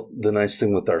 Well, the nice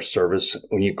thing with our service,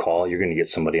 when you call, you're going to get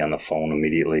somebody on the phone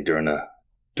immediately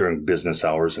during business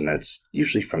hours, and that's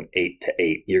usually from 8 to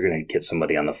 8. You're going to get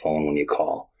somebody on the phone when you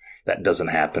call. That doesn't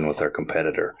happen with our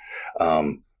competitor.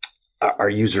 Our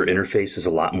user interface is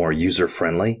a lot more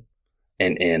user-friendly,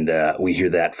 and we hear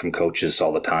that from coaches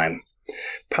all the time.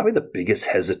 Probably the biggest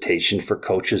hesitation for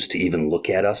coaches to even look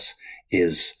at us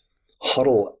is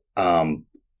Huddle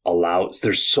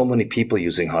there's so many people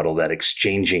using Huddle that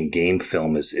exchanging game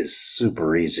film is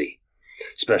super easy,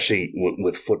 especially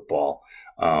with football.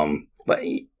 But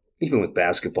even with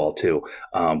basketball too,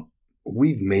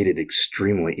 we've made it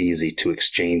extremely easy to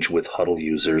exchange with Huddle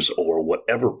users or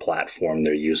whatever platform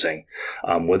they're using,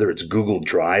 whether it's Google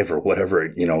Drive or whatever,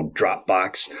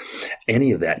 Dropbox,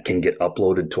 any of that can get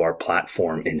uploaded to our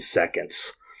platform in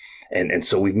seconds. And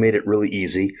so we've made it really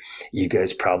easy. You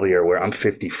guys probably are aware, I'm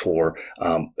 54.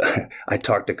 I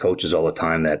talk to coaches all the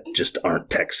time that just aren't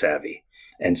tech savvy.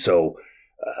 And so,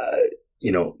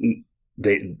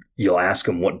 you'll ask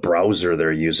them what browser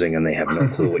they're using and they have no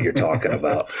clue what you're talking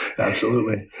about.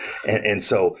 Absolutely. And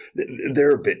so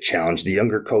they're a bit challenged. The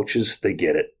younger coaches, they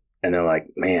get it. And they're like,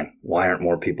 man, why aren't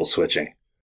more people switching?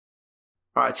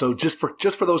 All right. So just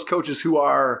for those coaches who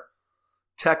are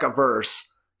tech averse,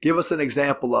 give us an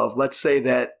example of, let's say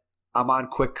that I'm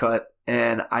on QwikCut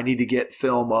and I need to get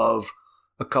film of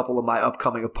a couple of my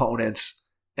upcoming opponents,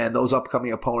 and those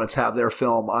upcoming opponents have their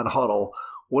film on Huddle.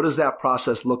 What does that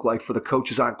process look like for the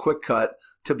coaches on QwikCut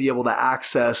to be able to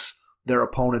access their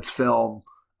opponent's film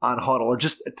on Huddle? Or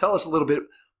just tell us a little bit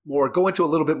more, go into a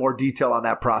little bit more detail on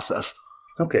that process.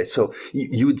 Okay, so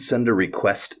you would send a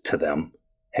request to them.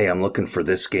 Hey, I'm looking for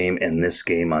this game and this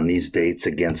game on these dates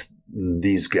against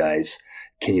these guys.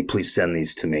 Can you please send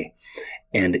these to me?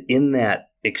 And in that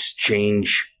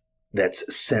exchange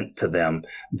that's sent to them,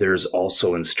 there's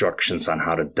also instructions on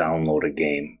how to download a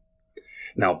game.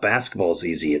 Now, basketball is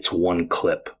easy. It's one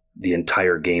clip. The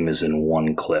entire game is in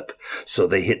one clip. So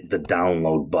they hit the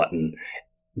download button.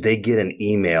 They get an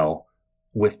email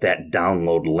with that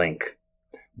download link.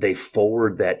 They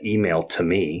forward that email to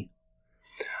me.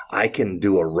 I can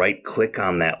do a right click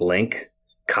on that link,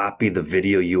 copy the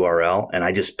video URL, and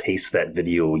I just paste that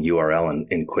video URL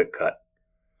in QwikCut.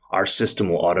 Our system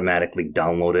will automatically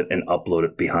download it and upload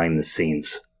it behind the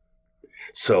scenes.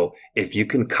 So if you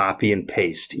can copy and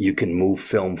paste, you can move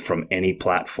film from any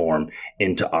platform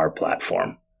into our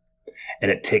platform. and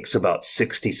it takes about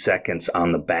 60 seconds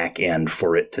on the back end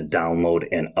for it to download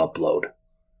and upload.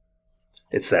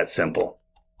 It's that simple.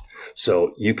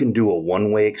 So you can do a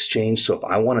one-way exchange. So if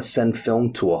I want to send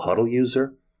film to a Huddle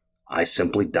user, I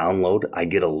simply download, I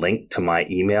get a link to my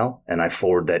email, and I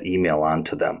forward that email on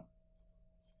to them.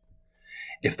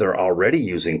 If they're already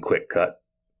using QwikCut,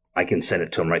 I can send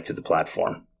it to them right through the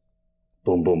platform.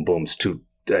 Boom, boom, boom. I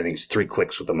think it's 3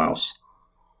 clicks with the mouse.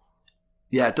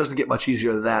 Yeah, it doesn't get much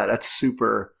easier than that. That's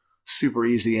super, super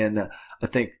easy. And I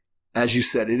think, as you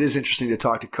said, it is interesting to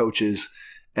talk to coaches,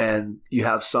 and you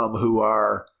have some who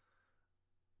are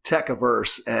tech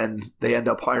averse and they end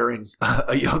up hiring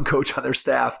a young coach on their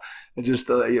staff and just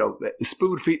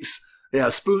spoon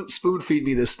feed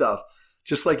me this stuff.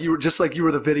 Just like you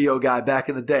were the video guy back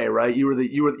in the day, right? You were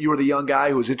the young guy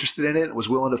who was interested in it and was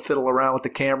willing to fiddle around with the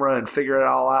camera and figure it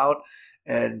all out.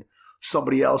 And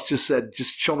somebody else just said,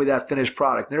 just show me that finished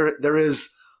product. There is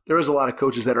a lot of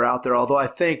coaches that are out there, although I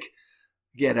think,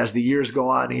 again, as the years go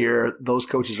on here, those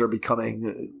coaches are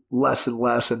becoming less and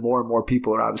less, and more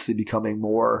people are obviously becoming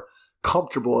more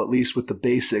comfortable, at least with the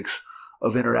basics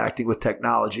of interacting with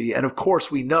technology. And of course,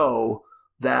 we know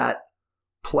that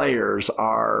players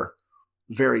are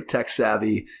very tech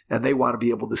savvy, and they want to be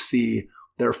able to see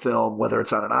their film, whether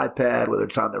it's on an iPad, whether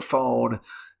it's on their phone.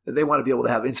 They want to be able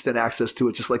to have instant access to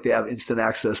it, just like they have instant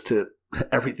access to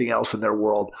everything else in their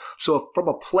world. So from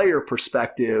a player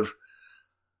perspective,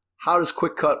 how does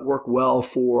QwikCut work well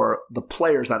for the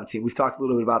players on the team? We've talked a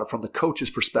little bit about it from the coach's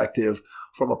perspective.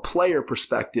 From a player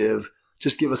perspective,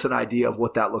 just give us an idea of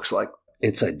what that looks like.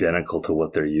 It's identical to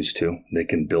what they're used to. They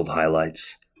can build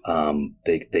highlights.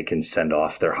 They can send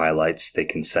off their highlights. They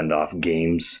can send off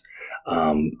games.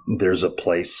 There's a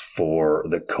place for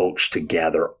the coach to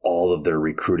gather all of their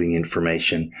recruiting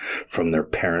information from their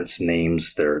parents'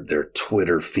 names, their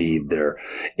Twitter feed, their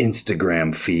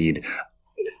Instagram feed.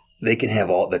 They can have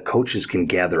the coaches can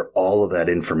gather all of that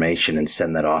information and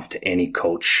send that off to any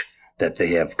coach that they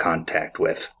have contact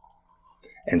with.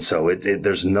 And so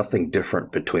there's nothing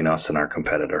different between us and our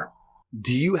competitor.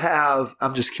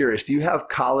 I'm just curious, do you have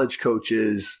college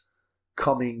coaches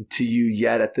coming to you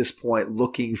yet at this point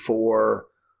looking for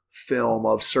film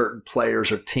of certain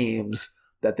players or teams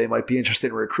that they might be interested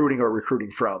in recruiting or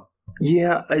recruiting from?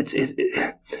 Yeah,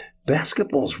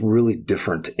 basketball is really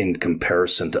different in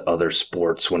comparison to other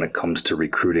sports when it comes to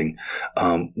recruiting,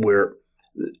 where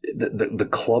the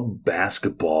club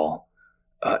basketball,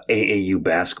 AAU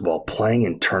basketball, playing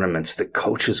in tournaments, the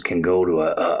coaches can go to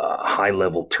a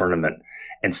high-level tournament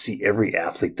and see every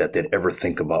athlete that they'd ever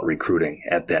think about recruiting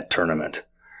at that tournament.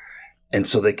 And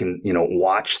so they can,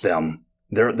 watch them.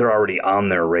 They're already on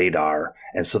their radar,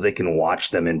 and so they can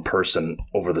watch them in person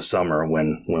over the summer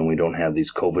when we don't have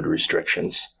these COVID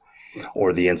restrictions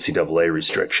or the NCAA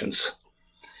restrictions.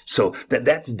 So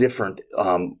that's different.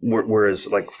 Whereas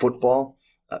like football,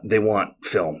 they want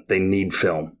film. They need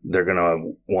film. They're going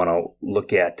to want to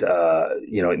look at,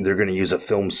 they're going to use a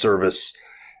film service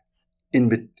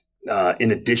in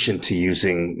addition to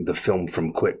using the film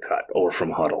from QwikCut or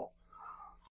from Huddle.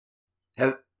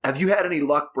 Have you had any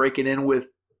luck breaking in with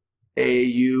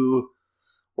AAU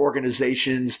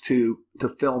organizations to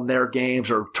film their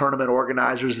games, or tournament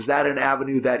organizers? Is that an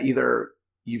avenue that either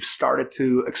you've started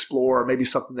to explore or maybe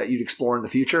something that you'd explore in the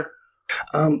future?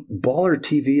 Baller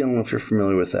TV, I don't know if you're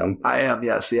familiar with them. I am,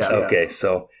 yes. Yeah. Okay,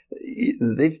 so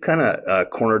they've kind of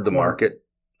cornered the market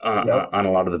on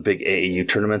a lot of the big AAU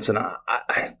tournaments, and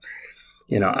I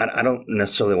don't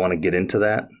necessarily want to get into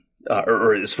that,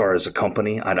 or as far as a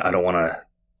company, I don't want to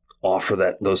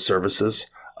offer those services.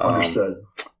 Understood.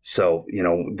 So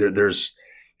there's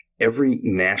every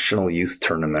national youth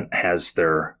tournament has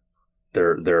their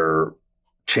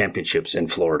championships in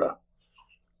Florida.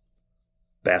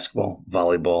 Basketball,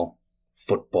 volleyball,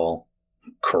 football,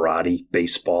 karate,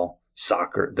 baseball,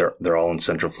 soccer, they're all in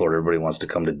Central Florida. Everybody wants to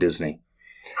come to Disney.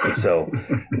 And so,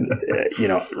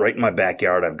 right in my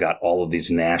backyard, I've got all of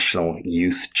these national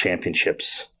youth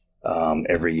championships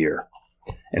every year.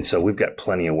 And so we've got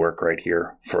plenty of work right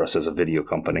here for us as a video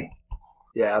company.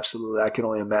 Yeah, absolutely. I can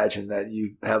only imagine that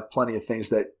you have plenty of things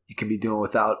that you can be doing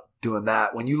without doing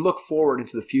that. When you look forward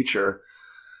into the future,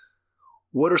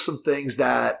 what are some things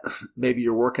that maybe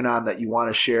you're working on that you want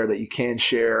to share, that you can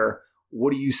share?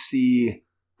 What do you see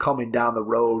coming down the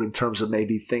road in terms of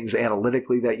maybe things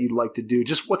analytically that you'd like to do?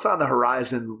 Just what's on the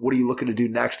horizon? What are you looking to do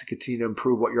next to continue to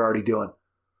improve what you're already doing?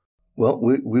 Well,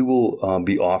 we will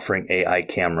be offering AI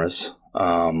cameras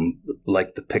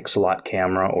like the Pixelot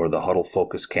camera or the Huddle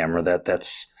Focus camera.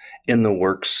 That's in the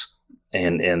works,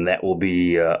 and that will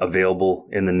be available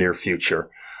in the near future.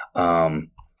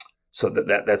 So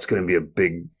that's going to be a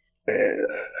big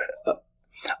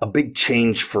a big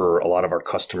change for a lot of our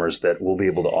customers that we'll be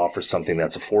able to offer something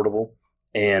that's affordable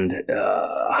and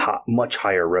much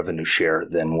higher revenue share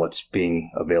than what's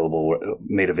being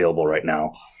made available right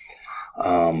now.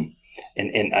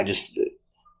 And I just,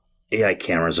 AI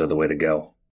cameras are the way to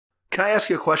go. Can I ask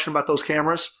you a question about those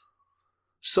cameras?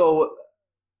 So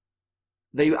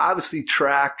they obviously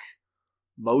track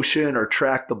motion or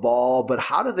track the ball, but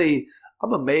how do they,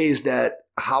 I'm amazed at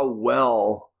how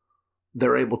well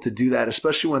they're able to do that,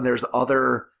 especially when there's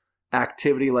other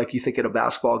activity, like you think at a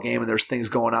basketball game and there's things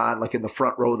going on like in the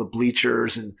front row of the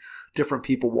bleachers and different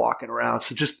people walking around.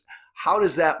 So just how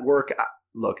does that work?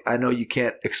 Look, I know you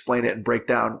can't explain it and break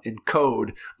down in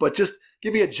code, but just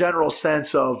give me a general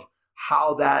sense of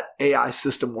how that AI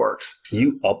system works.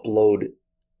 You upload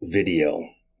video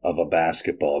of a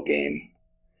basketball game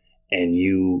and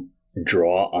you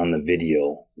draw on the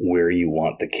video where you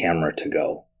want the camera to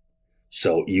go.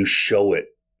 So you show it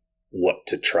what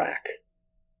to track.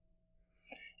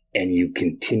 And you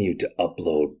continue to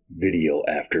upload video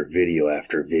after video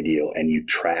after video, and you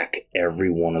track every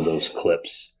one of those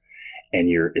clips. And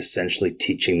you're essentially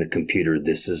teaching the computer,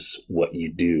 this is what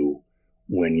you do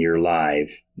when you're live.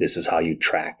 This is how you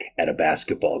track at a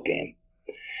basketball game.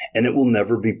 And it will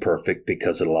never be perfect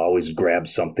because it'll always grab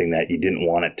something that you didn't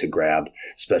want it to grab,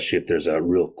 especially if there's a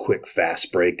real quick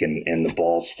fast break and the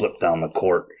ball's flipped down the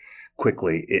court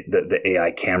quickly. The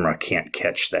AI camera can't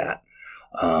catch that.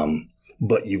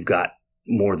 But you've got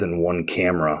more than one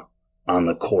camera on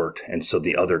the court, and so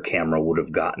the other camera would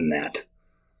have gotten that.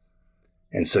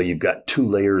 And so you've got 2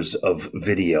 layers of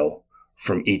video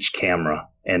from each camera,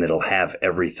 and it'll have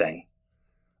everything.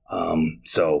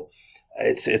 So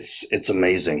it's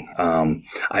amazing.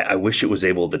 I wish it was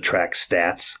able to track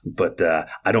stats, but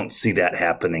I don't see that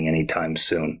happening anytime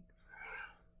soon.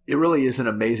 It really is an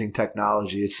amazing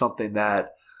technology. It's something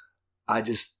that I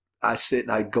sit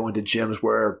and I go into gyms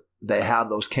where they have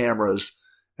those cameras,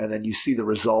 and then you see the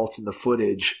results and the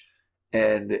footage.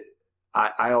 And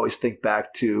I always think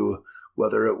back to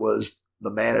whether it was the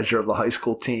manager of the high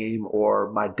school team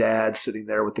or my dad sitting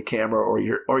there with the camera,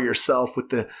 or yourself with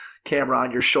the camera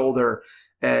on your shoulder,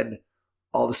 and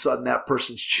all of a sudden that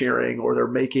person's cheering or they're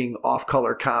making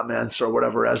off-color comments or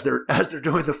whatever as they're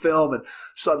doing the film, and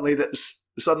suddenly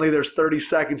there's 30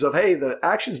 seconds of, hey, the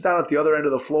action's down at the other end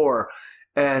of the floor.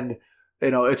 And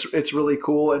it's really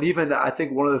cool. And even I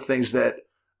think one of the things that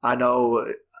I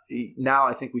know now,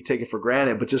 I think we take it for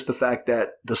granted, but just the fact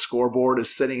that the scoreboard is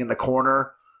sitting in the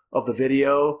corner of the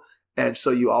video. And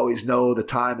so you always know the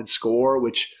time and score,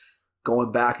 which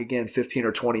going back again 15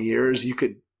 or 20 years, you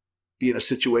could be in a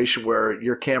situation where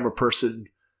your camera person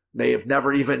may have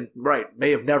never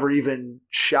even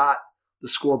shot the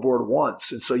scoreboard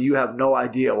once. And so you have no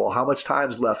idea, well, how much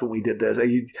time's left when we did this?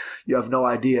 You have no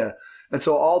idea. And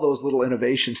so all those little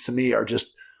innovations to me are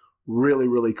just really,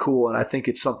 really cool. And I think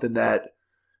it's something that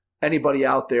anybody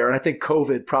out there, and I think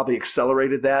COVID probably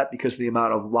accelerated that because of the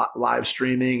amount of live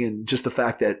streaming and just the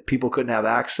fact that people couldn't have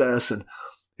access. And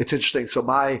it's interesting. So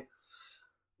my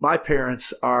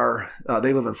parents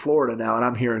they live in Florida now, and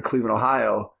I'm here in Cleveland,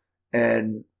 Ohio.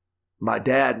 And my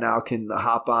dad now can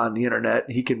hop on the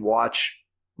internet. He can watch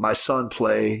my son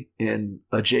play in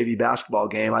a JV basketball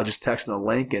game. I just text him a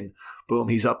link and boom,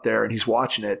 he's up there and he's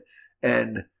watching it.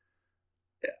 And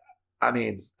I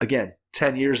mean, again,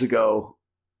 10 years ago,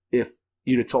 if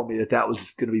you'd have told me that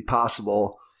was going to be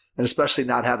possible, and especially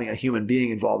not having a human being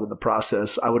involved in the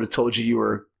process, I would have told you you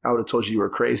were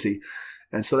crazy.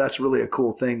 And so that's really a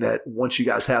cool thing that once you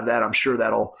guys have that, I'm sure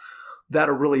that'll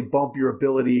really bump your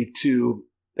ability to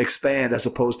expand as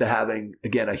opposed to having,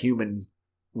 again, a human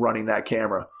running that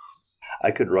camera.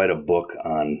 I could write a book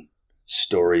on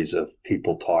stories of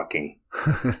people talking.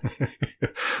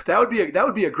 That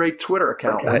would be a great Twitter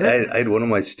account. I had one of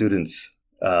my students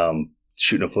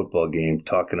shooting a football game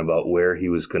talking about where he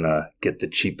was going to get the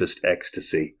cheapest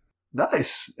ecstasy.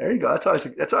 Nice. There you go. That's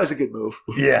always a good move.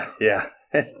 Yeah.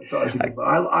 That's always a good move.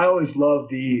 I always love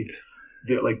the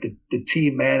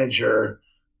team manager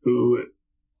who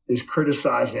is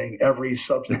criticizing every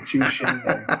substitution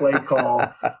and play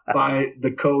call by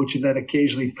the coach, and then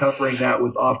occasionally peppering that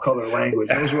with off-color language.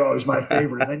 Those were always my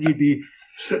favorite. And then you'd be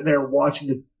sitting there watching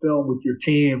the film with your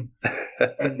team,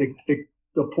 and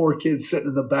the poor kid sitting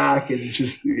in the back, and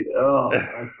just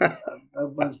I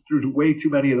went through way too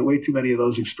many of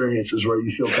those experiences where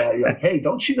you feel bad. You're like, hey,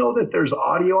 don't you know that there's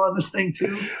audio on this thing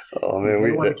too? Oh man,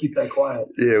 we want to keep that quiet.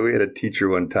 Yeah, we had a teacher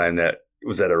one time that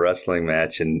was at a wrestling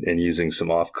match and using some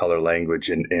off-color language,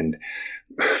 and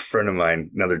a friend of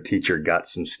mine, another teacher, got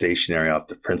some stationery off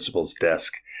the principal's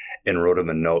desk and wrote him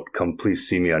a note, "Come please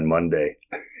see me on Monday."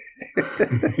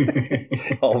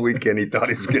 All weekend he thought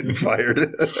he was getting fired.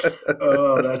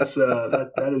 Oh, that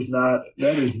is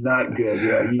not good.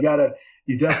 Yeah,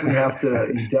 you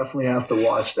definitely have to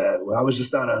watch that. I was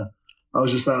just on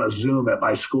a Zoom at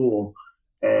my school,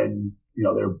 and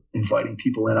they're inviting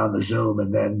people in on the Zoom,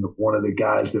 and then one of the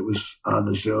guys that was on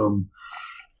the Zoom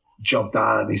jumped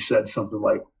on and he said something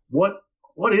like, what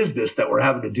is this that we're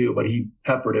having to do? But he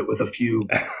peppered it with a few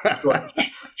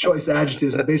choice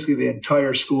adjectives, and basically the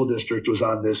entire school district was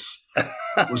on this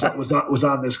was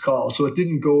on this call. So it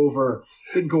didn't go over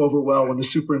well when the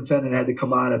superintendent had to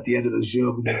come on at the end of the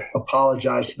Zoom and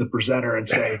apologize to the presenter and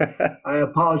say, I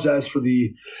apologize for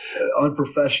the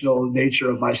unprofessional nature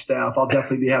of my staff. I'll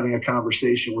definitely be having a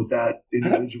conversation with that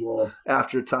individual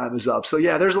after time is up. So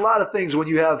yeah, there's a lot of things when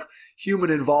you have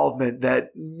human involvement that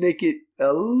make it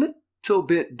a little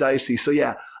bit dicey. So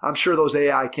yeah, I'm sure those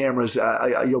AI cameras,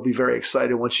 you'll be very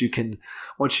excited once you can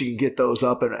get those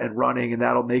up and running, and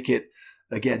that'll make it,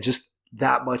 again, just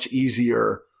that much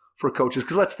easier for coaches.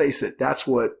 Because let's face it, that's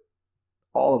what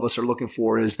all of us are looking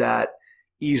for, is that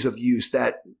ease of use,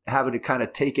 that having to kind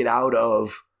of take it out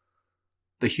of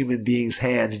the human being's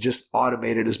hands and just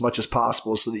automate it as much as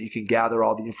possible so that you can gather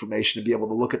all the information and be able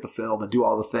to look at the film and do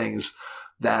all the things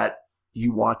that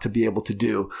you want to be able to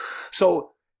do.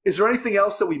 So is there anything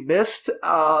else that we missed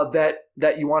that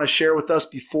you want to share with us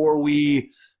before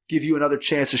we give you another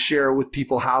chance to share with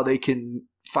people how they can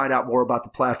find out more about the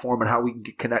platform and how we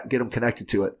can get them connected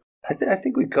to it? I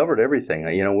think we covered everything.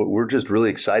 We're just really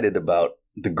excited about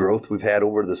the growth we've had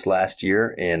over this last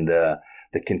year and the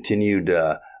continued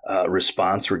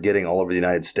response we're getting all over the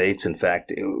United States. In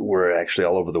fact, we're actually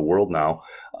all over the world now.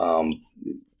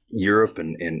 Europe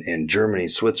and Germany,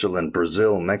 Switzerland,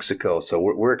 Brazil, Mexico. So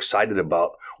we're excited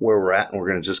about where we're at, and we're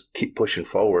going to just keep pushing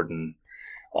forward and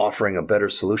offering a better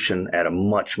solution at a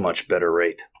much, much better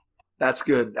rate. That's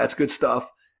good. That's good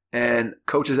stuff. And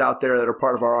coaches out there that are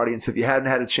part of our audience, if you hadn't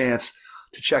had a chance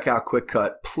to check out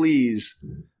QwikCut, please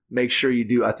make sure you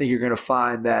do. I think you're going to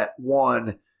find that,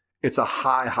 one, it's a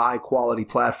high quality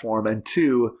platform, and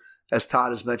two, as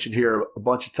Todd has mentioned here a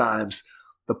bunch of times,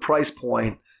 the price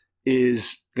point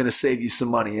is going to save you some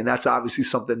money. And that's obviously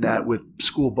something that, with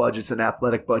school budgets and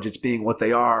athletic budgets being what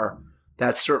they are,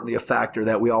 that's certainly a factor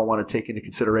that we all want to take into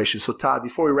consideration. So Todd,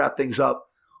 before we wrap things up,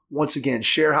 once again,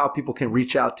 share how people can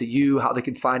reach out to you, how they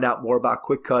can find out more about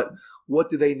QwikCut. What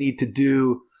do they need to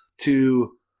do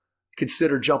to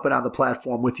consider jumping on the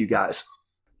platform with you guys?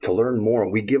 To learn more,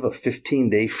 we give a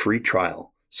 15-day free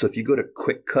trial. So if you go to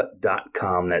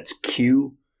QwikCut.com, that's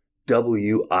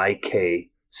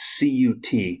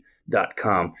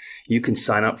QwikCut.com, you can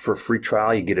sign up for a free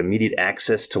trial. You get immediate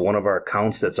access to one of our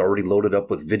accounts that's already loaded up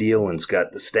with video, and it's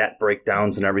got the stat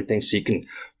breakdowns and everything, so you can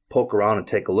poke around and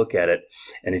take a look at it.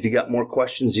 And if you got more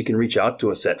questions, you can reach out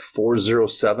to us at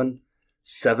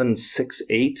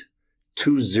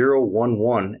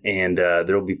 407-768-2011, and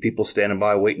there'll be people standing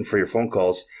by waiting for your phone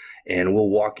calls, and we'll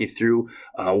walk you through.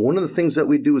 One of the things that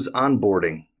we do is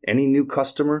onboarding. Any new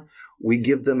customer, we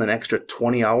give them an extra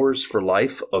 20 hours for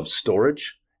life of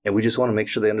storage, and we just want to make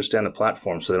sure they understand the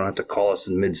platform so they don't have to call us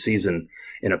in mid-season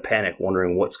in a panic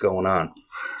wondering what's going on.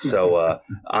 So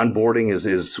onboarding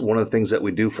is one of the things that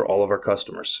we do for all of our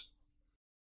customers.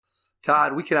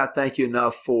 Todd, we cannot thank you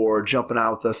enough for jumping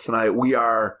out with us tonight. We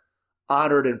are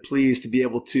honored and pleased to be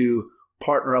able to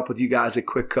partner up with you guys at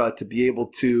QwikCut, to be able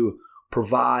to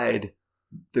provide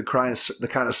the kind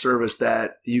of service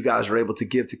that you guys are able to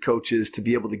give to coaches, to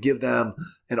be able to give them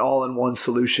an all-in-one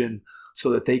solution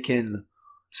so that they can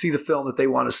see the film that they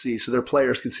want to see, so their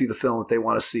players can see the film that they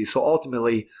want to see. So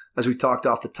ultimately, as we talked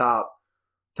off the top,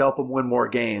 to help them win more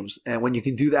games. And when you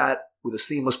can do that with a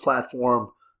seamless platform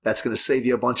that's going to save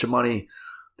you a bunch of money,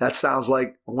 that sounds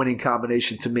like a winning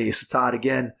combination to me. So Todd,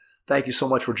 again, thank you so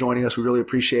much for joining us. We really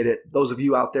appreciate it. Those of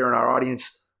you out there in our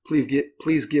audience, please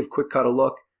give QwikCut a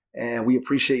look. And we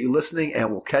appreciate you listening,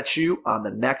 and we'll catch you on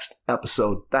the next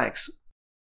episode. Thanks.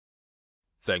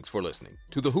 Thanks for listening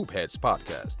to the Hoop Heads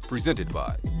podcast, presented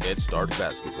by Head Start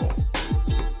Basketball.